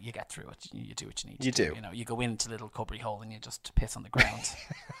 you get through it. You do what you need to do. You go into the little cupboard hole and you just piss on the ground.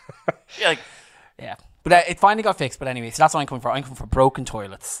 But it finally got fixed. But anyway, so that's what I'm coming for. I'm coming for broken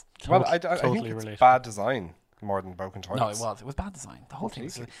toilets. Well, I think it's bad design more than broken toilets. No, it was bad design. The whole thing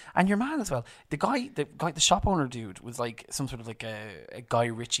was, and your man as well. The shop owner dude was like some sort of like a Guy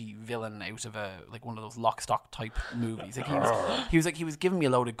Ritchie villain out of one of those Lock, Stock type movies. Like he was giving me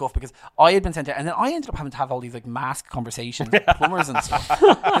a load of guff because I had been sent out, and then I ended up having to have all these like mask conversations with plumbers and stuff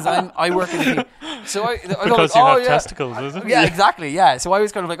because I work in a so I because you have testicles, is it? Yeah, exactly. Yeah, so I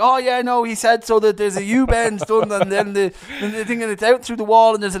was kind of like, oh yeah, no, he said so that there's a U-bend done, and then the thing, and it's out through the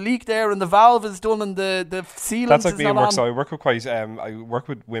wall, and there's a leak there, and the valve is done, and the sealant. That's like is me not in work. on. So I work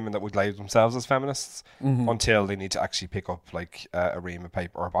with women that would label themselves as feminists until they need to actually pick up like a ream of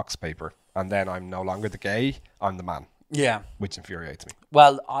paper or a box of paper, and then I'm no longer the gay, I'm the man. Yeah, which infuriates me.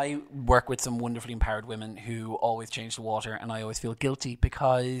 Well, I work with some wonderfully empowered women who always change the water, and I always feel guilty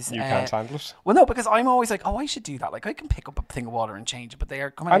because you can't handle it. Well, no, because I'm always like, oh, I should do that. Like, I can pick up a thing of water and change it, but they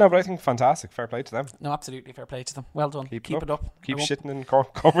are coming. I know, but I think fantastic. Fair play to them. No, absolutely, fair play to them. Well done. Keep it up. Keep shitting in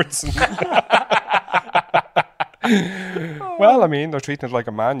cupboards. Well, I mean, they're treating it like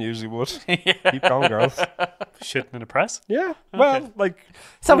a man usually would. Keep going, girls. Shitting in a press? Yeah. Well, like...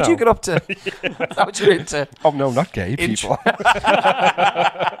 Is that what you get up to? Is that what you're into? Oh, no, not gay people. I'm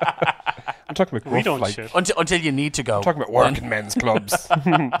talking about gruff, we don't like, shit. Until you need to go. I'm talking about working men's clubs.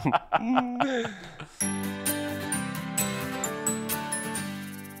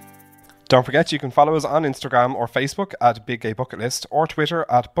 Don't forget, you can follow us on Instagram or Facebook at Big Gay Bucket List or Twitter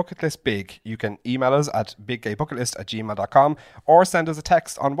at BucketListBig. You can email us at biggaybucketlist@gmail.com or send us a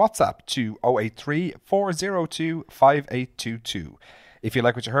text on WhatsApp to 083 402 5822. If you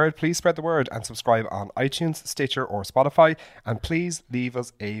like what you heard, please spread the word and subscribe on iTunes, Stitcher or Spotify, and please leave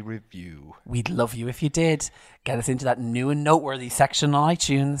us a review. We'd love you if you did. Get us into that new and noteworthy section on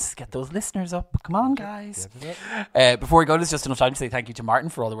iTunes. Get those listeners up. Come on, guys. Before we go, there's just enough time to say thank you to Martin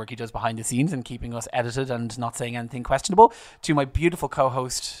for all the work he does behind the scenes and keeping us edited and not saying anything questionable. To my beautiful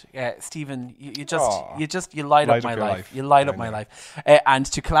co-host, Stephen, you light up my life. You light up my life. And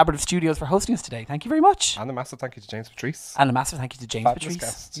to Collaborative Studios for hosting us today. Thank you very much. And a massive thank you to James Patrice. And a massive thank you to James Fabulous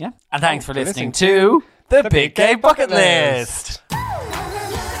Patrice. Guest. Yeah. And thanks for listening to The Big Gay Bucket List.